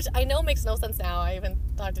 which I know makes no sense now. I even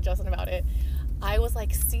talked to Justin about it. I was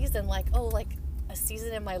like, season, like, oh, like a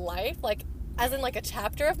season in my life? Like, as in like a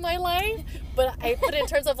chapter of my life? But I put it in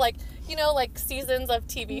terms of like, you know, like seasons of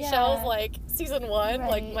TV Yeah. shows, like season 1,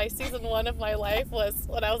 like Right. my season 1 of my life was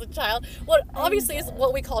when I was a child. What obviously is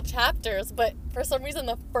what we call chapters, but for some reason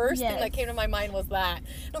the first thing that Yes. came to my mind was that.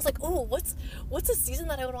 And I was like, ooh, what's a season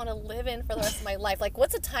that I would want to live in for the rest of my life? Like,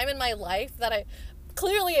 what's a time in my life that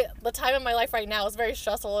clearly the time in my life right now is very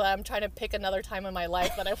stressful, that I'm trying to pick another time in my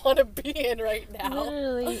life that I want to be in right now.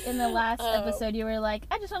 Literally, in the last Um, episode, you were like,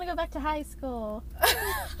 I just want to go back to high school.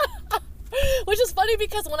 Which is funny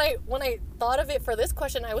because when I thought of it for this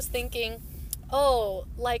question, I was thinking, oh,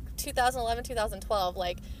 like 2011, 2012,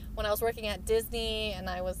 like when I was working at Disney and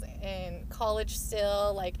I was in college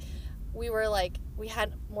still, like we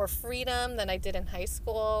had more freedom than I did in high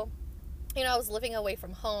school. You know, I was living away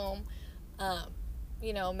from home.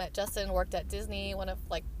 You know, met Justin, worked at Disney, one of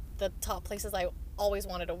like the top places I always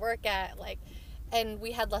wanted to work at, like, and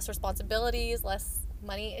we had less responsibilities, less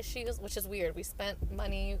money issues, which is weird. We spent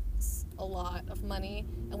a lot of money,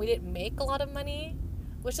 and we didn't make a lot of money,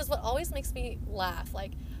 which is what always makes me laugh.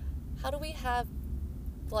 Like, how do we have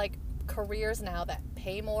like careers now that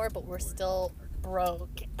pay more, but we're still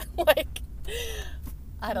broke? Like,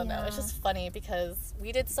 I don't know. It's Yeah. just funny because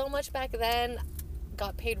we did so much back then,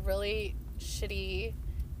 got paid really shitty,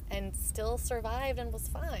 and still survived and was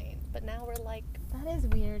fine. But now we're like, That is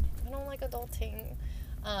weird. I don't like adulting.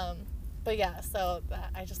 But yeah, so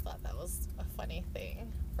I just thought that was a funny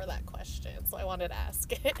thing for that question. So I wanted to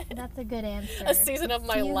ask it. That's a good answer. A season of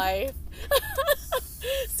my Season- life.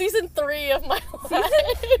 Season 3 of my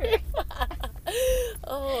life.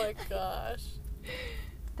 Oh my gosh.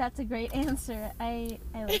 That's a great answer. I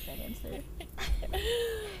like that answer.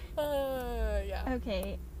 Yeah.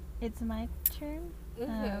 Okay, it's my turn.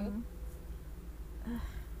 Mhm.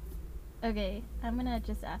 Okay, I'm gonna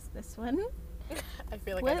just ask this one. I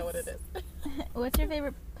feel like I know what it is. What's your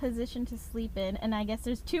favorite position to sleep in? And I guess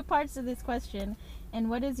there's 2 parts to this question. And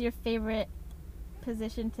what is your favorite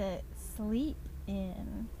position to sleep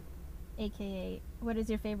in? AKA, what is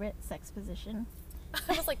your favorite sex position?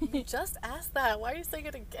 I was like, you just asked that. Why are you saying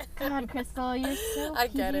it again? God, Crystal, you're so I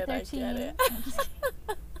get it. PG-13. I get it. I'm just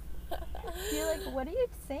kidding. You're like, what are you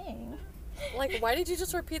saying? Like, why did you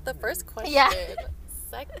just repeat the first question? Yeah.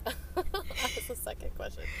 That's the second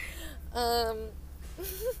question.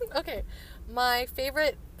 Okay. My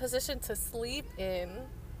favorite position to sleep in.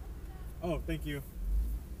 Oh, thank you.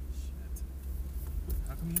 Shit.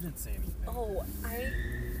 How come you didn't say anything? Oh,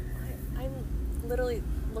 I'm literally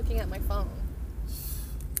looking at my phone.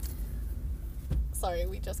 Sorry,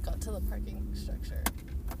 we just got to the parking structure.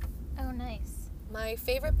 Oh, nice. My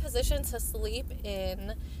favorite position to sleep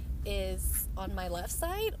in is on my left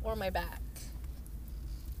side or my back.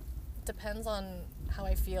 Depends on how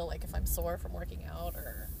I feel, like if I'm sore from working out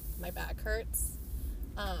or my back hurts.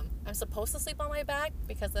 I'm supposed to sleep on my back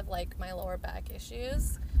because of like my lower back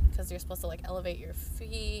issues, because you're supposed to like elevate your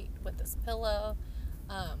feet with this pillow.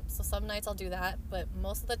 So some nights I'll do that, but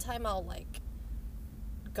most of the time I'll like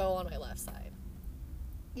go on my left side.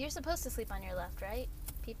 You're supposed to sleep on your left, right?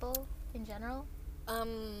 People in general?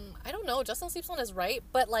 I don't know. Justin sleeps on his right,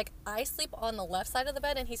 but like I sleep on the left side of the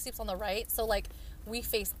bed and he sleeps on the right. So like we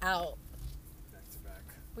face out. Back to back.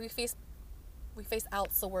 We face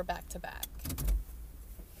out, so we're back to back.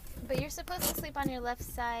 But you're supposed to sleep on your left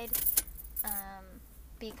side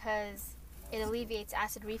because it alleviates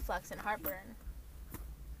acid reflux and heartburn.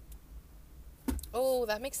 Oh,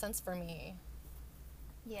 that makes sense for me.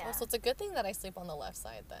 Yeah. Oh, so it's a good thing that I sleep on the left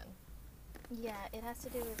side then. Yeah, it has to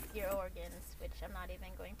do with your organs, which I'm not even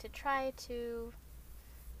going to try to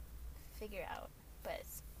figure out. But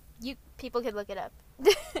people could look it up.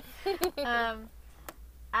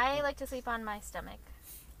 I like to sleep on my stomach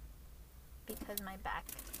because my back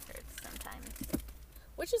hurts sometimes.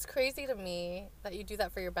 Which is crazy to me that you do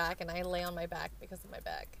that for your back and I lay on my back because of my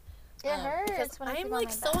back. It hurts because when I I'm sleep like on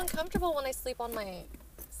my so back. uncomfortable when I sleep on my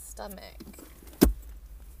stomach.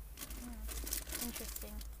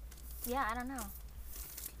 Interesting. Yeah, I don't know.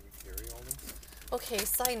 Can you carry all this? Okay,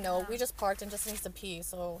 side note, we just parked and just needs to pee,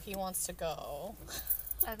 so he wants to go.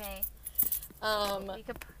 Okay. We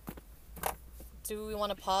could. Do we want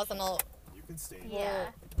to pause and I'll You can stay. Yeah.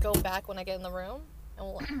 go back when I get in the room and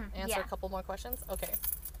we'll answer Yeah. a couple more questions? Okay.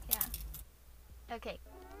 Yeah. Okay.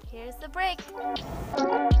 Here's the break.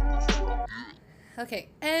 Okay,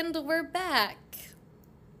 and we're back.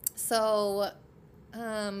 So,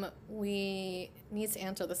 we need to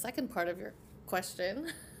answer the second part of your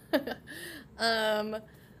question.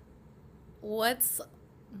 What's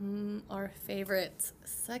our favorite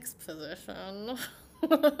sex position?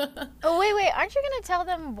 Oh wait! Aren't you gonna tell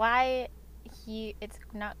them why it's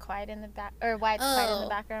not quiet in the back, or why it's quiet in the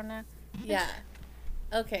background now? Yeah.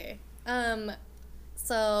 Okay.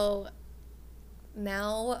 So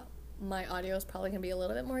now my audio is probably gonna be a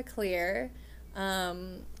little bit more clear.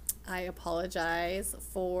 I apologize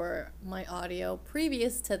for my audio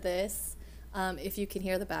previous to this. If you can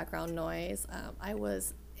hear the background noise, I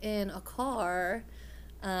was in a car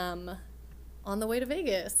on the way to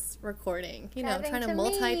Vegas recording, Driving trying to to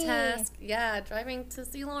multitask. Yeah, driving to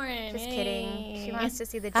see Lauren. Just Yay. kidding. She wants to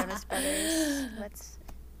see the Jonas Brothers. Let's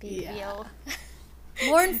be Yeah. real.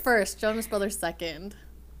 Lauren first, Jonas Brothers second.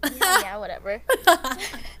 Yeah, whatever.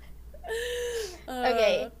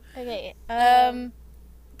 Okay.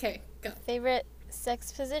 Okay, go. Favorite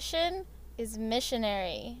sex position is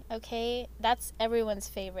missionary. Okay, that's everyone's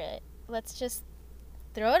favorite. Let's just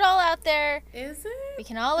throw it all out there. Is it? We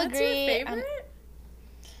can all That's agree. your favorite?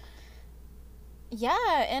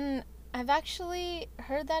 Yeah, and I've actually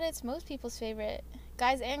heard that it's most people's favorite,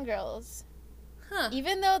 guys and girls. Huh.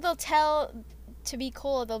 Even though they'll tell to be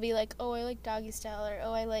cool, they'll be like, "Oh, I like doggy style," or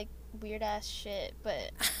 "Oh, I like weird ass shit."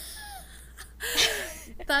 But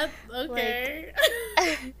That's okay.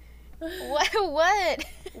 what?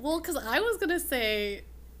 Well, because I was going to say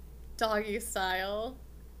doggy style,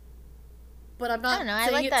 but I'm not I don't know, I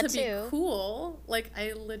saying like it that to too. be cool. Like,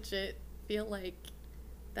 I legit feel like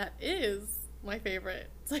that is my favorite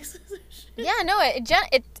sex position. Yeah, no,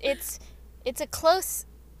 it's a close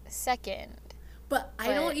second. But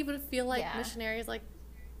I don't But, even feel like yeah. missionary is like,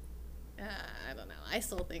 I don't know. I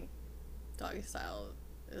still think doggy style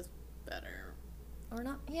is better. Or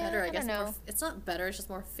not Yeah, better, I I guess. don't know. It's not better, it's just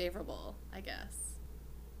more favorable, I guess.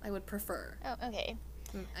 I would prefer. Oh, okay.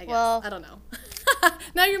 I guess. Well- I don't know.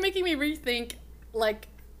 Now you're making me rethink, like,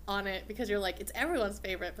 on it because you're like, it's everyone's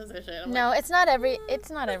favorite position. I'm No, like, it's not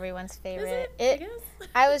everyone's is favorite. it? I guess.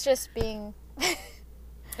 I was just being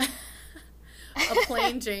A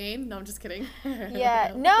plain Jane? No, I'm just kidding.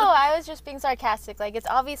 Yeah, no, I was just being sarcastic. Like, it's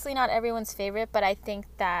obviously not everyone's favorite, but I think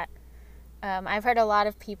that I've heard a lot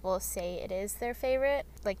of people say it is their favorite,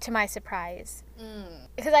 like to my surprise. Mm.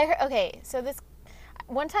 Because I heard, okay, so this,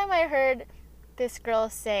 one time I heard this girl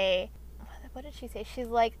say, what did she say? She's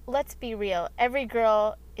like, let's be real, every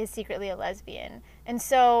girl is secretly a lesbian. And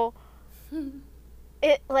so,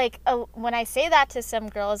 it, like, when I say that to some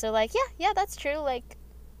girls, they're like, yeah, that's true, like,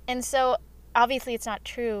 and so, obviously it's not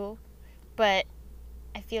true, but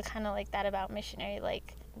I feel kind of like that about Missionary,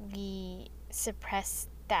 like, we suppress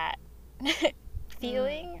that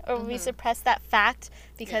feeling, or we suppress that fact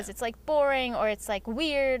because it's like boring or it's like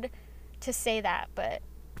weird to say that, but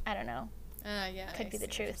I don't know. Yeah. Could be the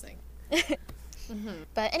truth. Mm-hmm.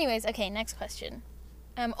 But anyways, okay, next question.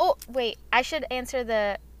 Oh wait, I should answer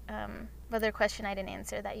the other question I didn't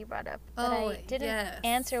answer that you brought up. But I didn't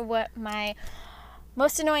answer what my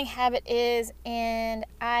most annoying habit is, and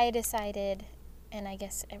I decided, and I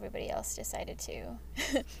guess everybody else decided too,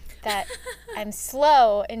 that I'm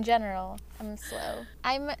slow in general. I'm slow.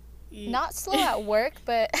 I'm not slow at work,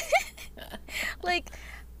 but like,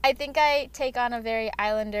 I think I take on a very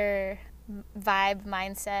islander vibe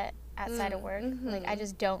mindset outside of work. Like, I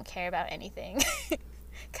just don't care about anything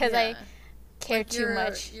because I care like too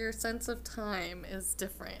much. Your sense of time is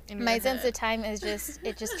different. My sense of time is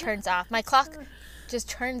it just turns off. My clock just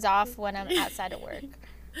turns off when I'm outside of work.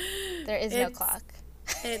 There is no clock.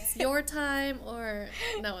 It's your time or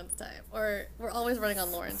no one's time. Or we're always running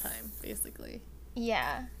on Lauren time, basically.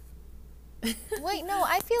 Yeah. Wait, no,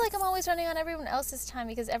 I feel like I'm always running on everyone else's time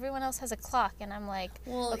because everyone else has a clock, and I'm like,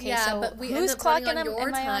 well, okay, yeah, so but we whose end up clock running on your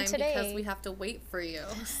am I on time today? because we have to wait for you.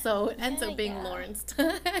 So it ends up being Lauren's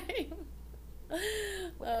time.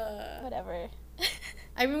 Whatever.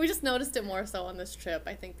 I mean, we just noticed it more so on this trip,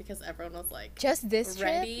 I think, because everyone was like, just this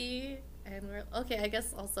ready. And we're okay. I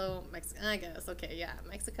guess also Mexico. I guess okay. Yeah,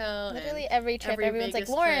 Mexico. Literally every trip, everyone's like,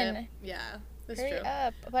 Lauren, trip. Yeah, that's hurry true.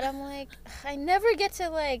 up. But I'm like, I never get to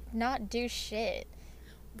like not do shit.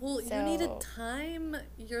 Well, you need to time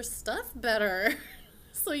your stuff better,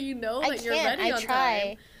 so you know that you're ready on time. I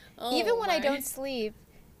try. Oh, even when I don't sleep,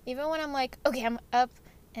 even when I'm like, okay, I'm up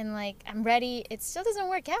and like I'm ready, it still doesn't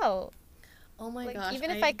work out. Oh my like, gosh!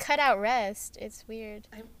 Even if I cut out rest, it's weird.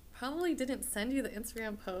 I probably didn't send you the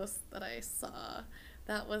Instagram post that I saw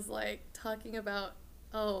that was like talking about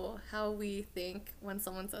how we think when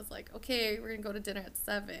someone says like, okay, we're gonna go to dinner at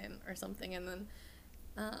 7 or something, and then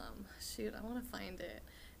shoot, I want to find it,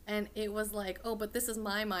 and it was like, oh, but this is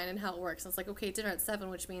my mind and how it works. And it's like, okay, dinner at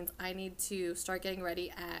 7, which means I need to start getting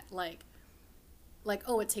ready at like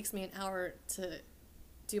oh, it takes me an hour to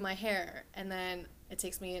do my hair, and then it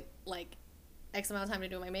takes me like X amount of time to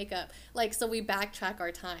do my makeup. Like, so we backtrack our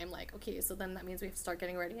time. Like, okay, so then that means we have to start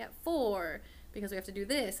getting ready at 4 because we have to do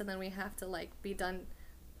this, and then we have to like be done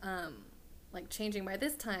like changing by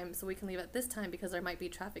this time so we can leave at this time because there might be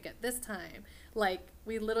traffic at this time. Like,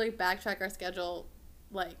 we literally backtrack our schedule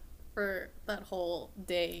like for that whole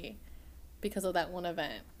day because of that one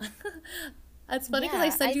event. It's funny because I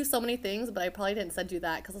sent you so many things, but I probably didn't send you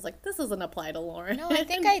that because I was like, this doesn't apply to Lauren. No, I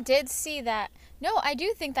think I did see that. No, I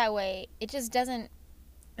do think that way. It just doesn't.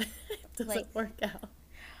 It doesn't work out.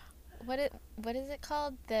 What is it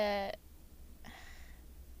called?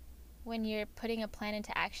 When you're putting a plan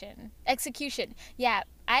into action. Execution. Yeah,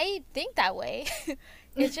 I think that way.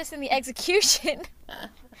 It's just in the execution.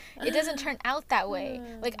 It doesn't turn out that way.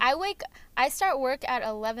 Like, I start work at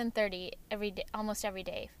 11:30 every day, almost every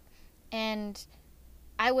day. And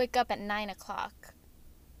I wake up at 9 o'clock,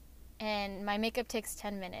 and my makeup takes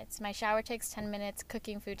 10 minutes. My shower takes 10 minutes.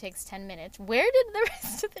 Cooking food takes 10 minutes. Where did the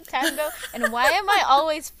rest of the time go? And why am I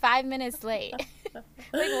always 5 minutes late? Like,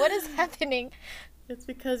 what is happening? It's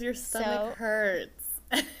because your stomach hurts.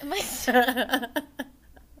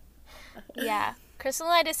 Yeah. Crystal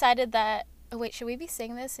and I decided that... Oh, wait, should we be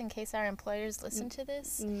saying this in case our employers listen to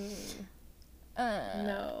this?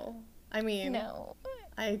 No. I mean... No.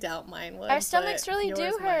 I doubt mine would. Our stomachs really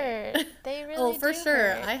do hurt. They really do. Oh, for sure.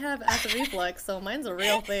 Hurt. I have acid reflux, so mine's a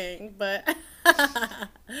real thing, but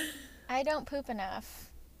I don't poop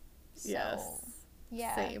enough. So, yes.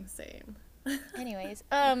 Yeah. Same. Anyways,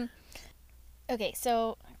 okay,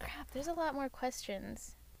 so crap, there's a lot more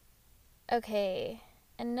questions. Okay,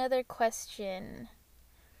 another question.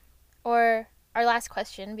 Or our last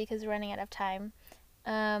question because we're running out of time.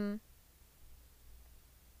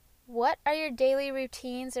 What are your daily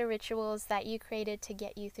routines or rituals that you created to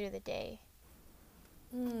get you through the day?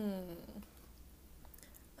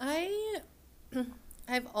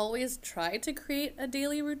 I've always tried to create a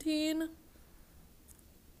daily routine,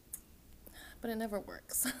 but it never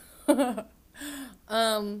works.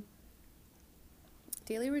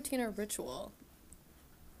 Daily routine or ritual?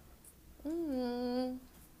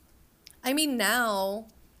 I mean, now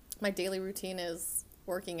my daily routine is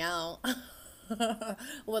working out,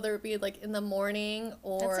 whether it be like in the morning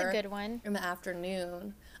That's a or good one. in the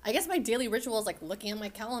afternoon. I guess my daily ritual is like looking at my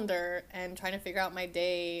calendar and trying to figure out my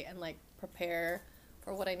day and like prepare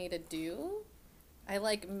for what I need to do. I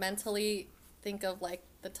like mentally think of like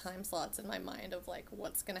the time slots in my mind of like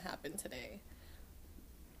what's gonna happen today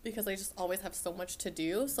because I just always have so much to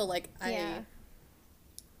do. So like Yeah. I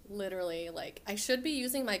literally like I should be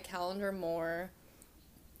using my calendar more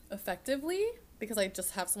effectively because I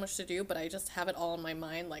just have so much to do, but I just have it all in my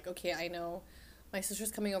mind. Like, okay, I know my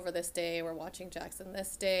sister's coming over this day, we're watching Jackson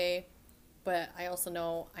this day, but I also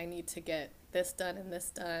know I need to get this done and this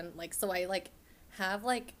done. Like, so I like have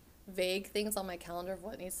like vague things on my calendar of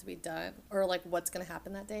what needs to be done or like what's gonna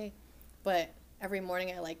happen that day. But every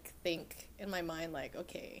morning I like think in my mind, like,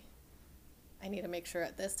 okay, I need to make sure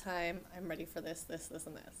at this time I'm ready for this, this, this,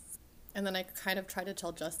 and this. And then I kind of try to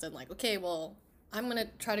tell Justin, like, okay, well, I'm going to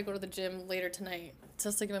try to go to the gym later tonight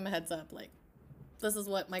just to give him a heads up. Like, this is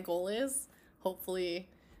what my goal is. Hopefully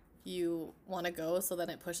you want to go, so then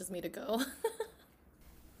it pushes me to go.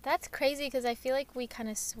 That's crazy because I feel like we kind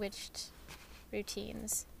of switched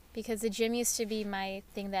routines because the gym used to be my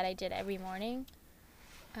thing that I did every morning.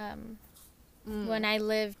 When I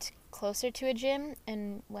lived closer to a gym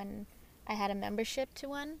and when I had a membership to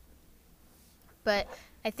one. But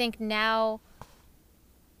I think now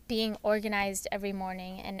being organized every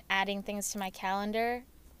morning and adding things to my calendar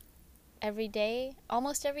every day,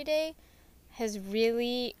 almost every day, has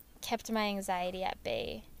really kept my anxiety at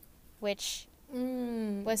bay, which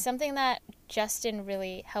was something that Justin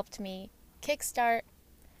really helped me kickstart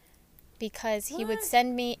because he would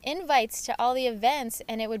send me invites to all the events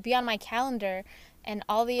and it would be on my calendar, and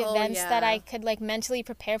all the events that I could like mentally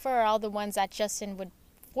prepare for are all the ones that Justin would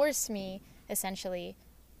force me essentially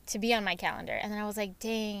to be on my calendar. And then I was like,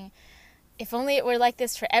 dang, if only it were like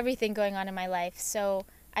this for everything going on in my life. So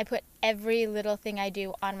I put every little thing I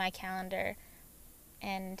do on my calendar,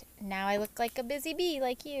 and now I look like a busy bee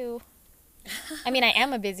like you. I mean, I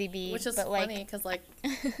am a busy bee, which is but funny like, because like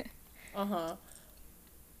uh-huh.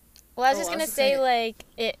 well, I was Oh, just I gonna was just say saying- like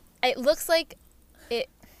it looks like it.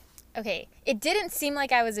 Okay, it didn't seem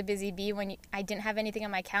like I was a busy bee when I didn't have anything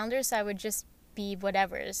on my calendar, so I would just be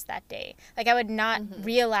whatever's that day. Like, I would not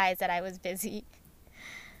realize that I was busy.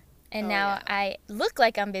 And now I look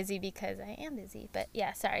like I'm busy because I am busy. But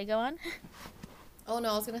yeah, sorry, go on. Oh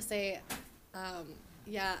no, I was gonna say,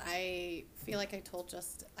 yeah, I feel like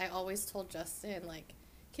I always told Justin, like,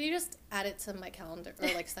 can you just add it to my calendar or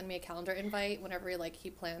like send me a calendar invite whenever like he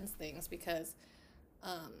plans things because,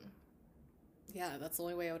 yeah, that's the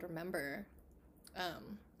only way I would remember,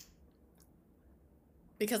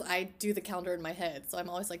 because I do the calendar in my head, so I'm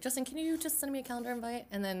always like, Justin, can you just send me a calendar invite?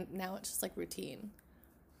 And then now it's just like routine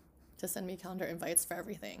to send me calendar invites for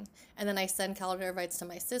everything. And then I send calendar invites to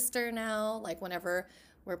my sister now. Like whenever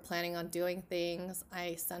we're planning on doing things,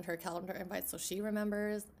 I send her calendar invites so she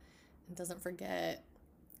remembers and doesn't forget.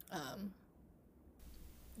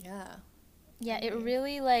 Yeah. Yeah, it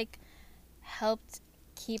really like helped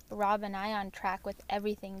keep Rob and I on track with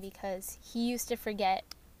everything because he used to forget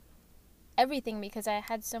everything because I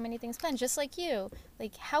had so many things planned, just like you.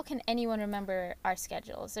 Like, how can anyone remember our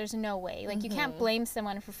schedules? There's no way. Like, you can't blame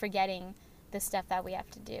someone for forgetting the stuff that we have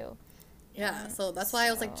to do. Yeah, so that's why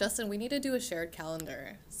I was like, Justin, we need to do a shared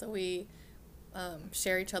calendar. So we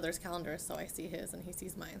share each other's calendars, so I see his and he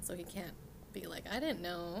sees mine, so he can't be like, I didn't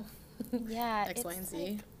know. Yeah, X, Y, and Z.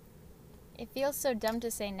 like, it feels so dumb to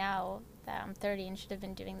say now that I'm 30 and should have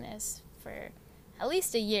been doing this for at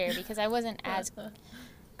least a year because I wasn't as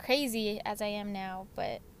crazy as I am now,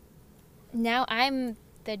 but now I'm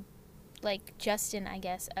the like Justin, I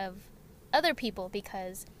guess, of other people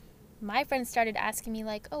because my friends started asking me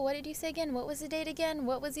like, oh, what did you say again? What was the date again?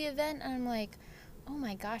 What was the event? And I'm like, oh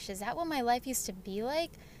my gosh, is that what my life used to be like?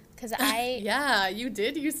 Because Yeah, you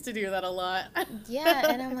did used to do that a lot.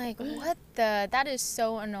 yeah, and I'm like, that is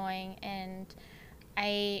so annoying. And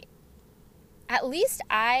at least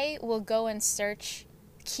I will go and search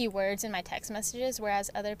keywords in my text messages, whereas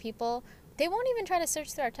other people, they won't even try to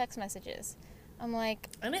search through our text messages. I'm like,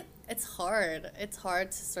 And it's hard. It's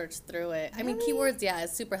hard to search through it. I mean, Really? keywords, yeah,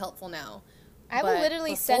 is super helpful now. I will But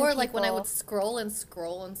literally send before, like when I people- would scroll and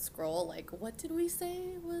scroll and scroll, like what did we say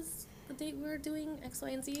was the date we were doing X, Y,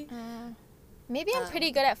 and Z? maybe I'm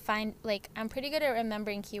pretty good at I'm pretty good at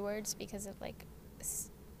remembering keywords because of like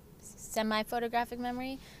semi-photographic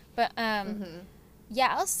memory. But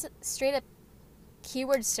yeah, I'll straight up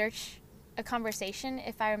keyword search a conversation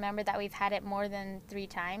if I remember that we've had it more than 3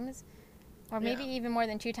 times, or maybe Yeah. even more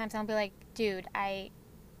than 2 times. I'll be like, dude,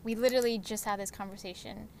 we literally just had this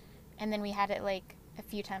conversation, and then we had it like a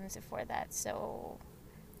few times before that. So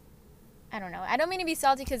I don't know. I don't mean to be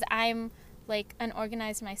salty because I'm like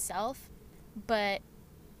unorganized myself, but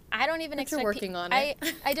I don't even expect you're working on it.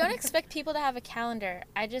 I don't expect people to have a calendar.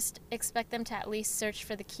 I just expect them to at least search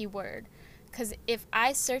for the keyword. Because if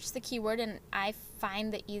I search the keyword and I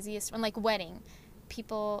find the easiest one, like wedding,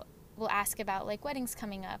 people will ask about like weddings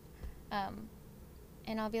coming up.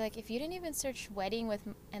 And I'll be like, if you didn't even search wedding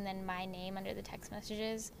and then my name under the text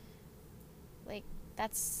messages, like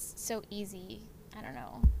that's so easy. I don't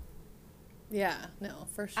know. Yeah, no,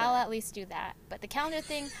 for sure. I'll at least do that. But the calendar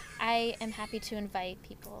thing, I am happy to invite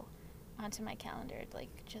people onto my calendar, like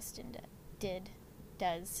Justin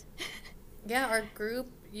does. Yeah, our group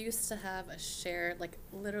used to have a shared, like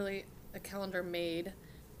literally a calendar made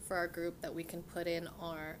for our group that we can put in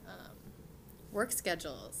our work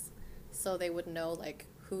schedules, so they would know like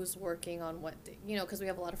who's working on what day, you know, because we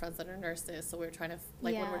have a lot of friends that are nurses, so we're trying to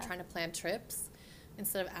when we're trying to plan trips,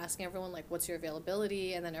 instead of asking everyone like what's your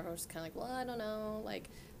availability, and then everyone's kind of like, well, I don't know, like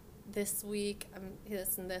this week I'm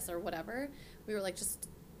this and this or whatever, we were like just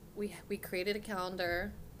we created a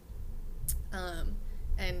calendar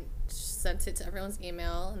and sent it to everyone's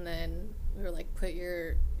email, and then we were like, put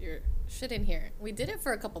your shit in here. We did it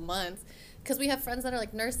for a couple months because we have friends that are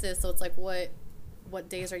like nurses, so it's like what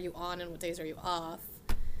days are you on and what days are you off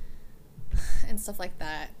and stuff like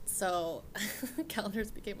that. So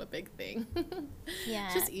calendars became a big thing. Yeah.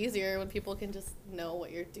 It's just easier when people can just know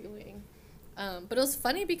what you're doing. But it was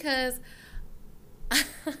funny because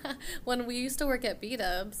when we used to work at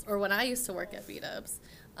B-Dubs, or when I used to work at B-Dubs,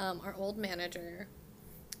 our old manager,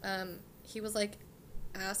 he was like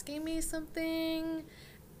asking me something,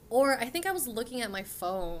 or I think I was looking at my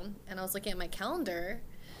phone and I was looking at my calendar,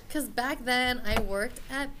 because back then I worked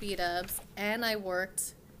at B-Dubs and I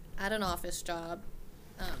worked at an office job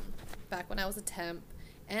back when I was a temp,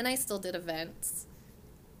 and I still did events.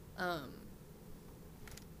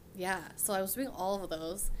 Yeah, so I was doing all of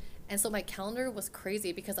those, and so my calendar was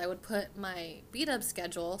crazy because I would put my B-Dubs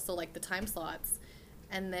schedule, so like the time slots,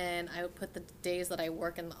 and then I would put the days that I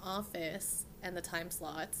work in the office and the time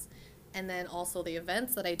slots, and then also the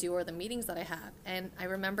events that I do or the meetings that I have. And I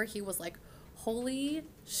remember he was like, holy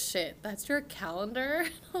shit, that's your calendar?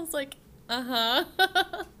 I was like, uh-huh.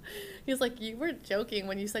 He was like, you were joking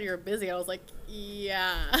when you said you were busy. I was like,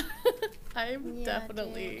 yeah. I'm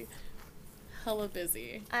definitely hella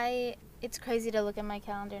busy. It's crazy to look at my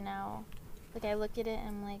calendar now. Like, I look at it and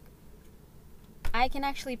I'm like, I can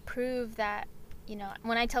actually prove that, you know,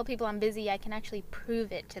 when I tell people I'm busy, I can actually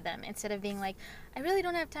prove it to them instead of being like, I really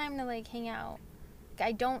don't have time to like hang out. Like,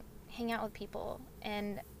 I don't hang out with people,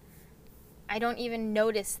 and I don't even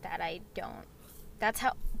notice that I don't. That's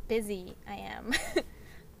how busy I am.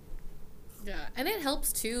 Yeah, and it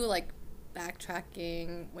helps too, like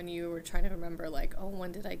backtracking when you were trying to remember, like, oh,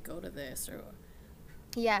 when did I go to this, or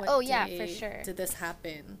yeah, what yeah, day for sure. did this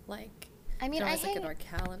happen? Like, I mean, I look at our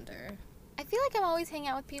calendar. I feel like I'm always hanging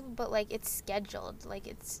out with people, but like it's scheduled. Like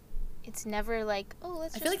it's never like, oh,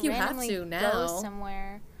 let's just feel like you have randomly to now. go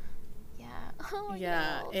somewhere. Yeah. Oh,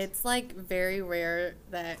 Yeah, no. it's like very rare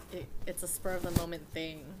that it's a spur of the moment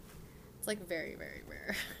thing. It's like very, very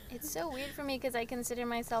rare. It's so weird for me because I consider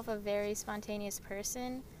myself a very spontaneous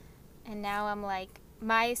person, and now I'm like,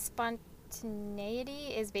 my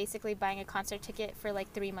spontaneity is basically buying a concert ticket for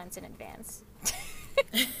like 3 months in advance.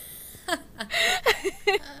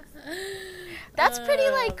 That's pretty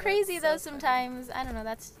like crazy though sometimes. I don't know,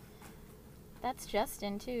 that's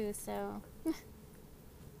Justin too, so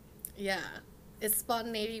Yeah. It's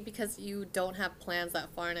spontaneity because you don't have plans that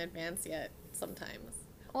far in advance yet sometimes.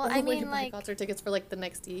 well, Or I when mean, you buy like, concert tickets for like the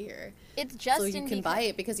next year. it's Justin So you can buy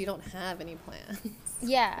it because you don't have any plans.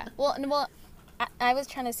 Yeah. Well, I was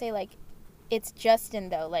trying to say like, it's Justin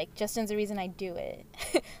though. Like Justin's the reason I do it.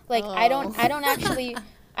 Like I don't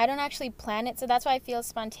actually plan it. So that's why I feel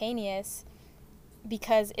spontaneous,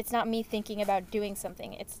 because it's not me thinking about doing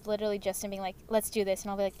something. It's literally Justin being like, let's do this, and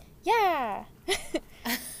I'll be like, yeah.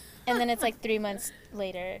 And then it's like 3 months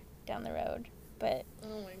later down the road. But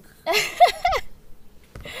Oh my god.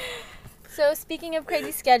 so speaking of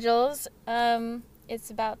crazy schedules,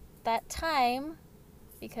 it's about that time,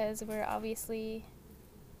 because we're obviously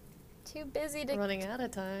too busy to Running out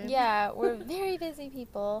of time. Yeah, we're very busy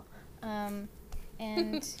people. And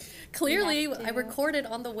Clearly, we have I to- recorded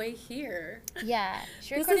on the way here. yeah,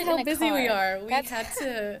 she This recorded is how in a busy we car. are. We That's- had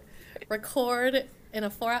to record in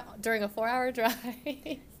during a 4-hour drive.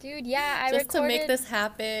 Dude, yeah, I just recorded. to make this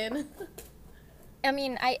happen. I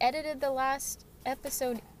mean, I edited the last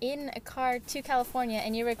episode in a car to California,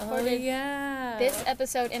 and you Oh, recorded yeah. this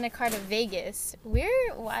episode in a car to Vegas.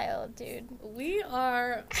 We're wild, dude. We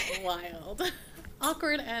are wild.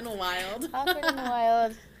 Awkward and wild. Awkward and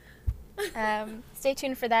wild. Stay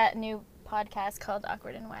tuned for that new podcast called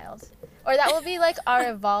Awkward and Wild. Or that will be like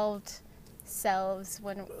our evolved selves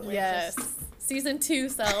when we're Yes. just... Season 2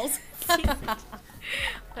 selves.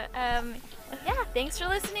 But, yeah, thanks for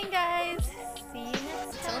listening, guys. See you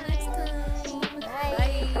next Till time. next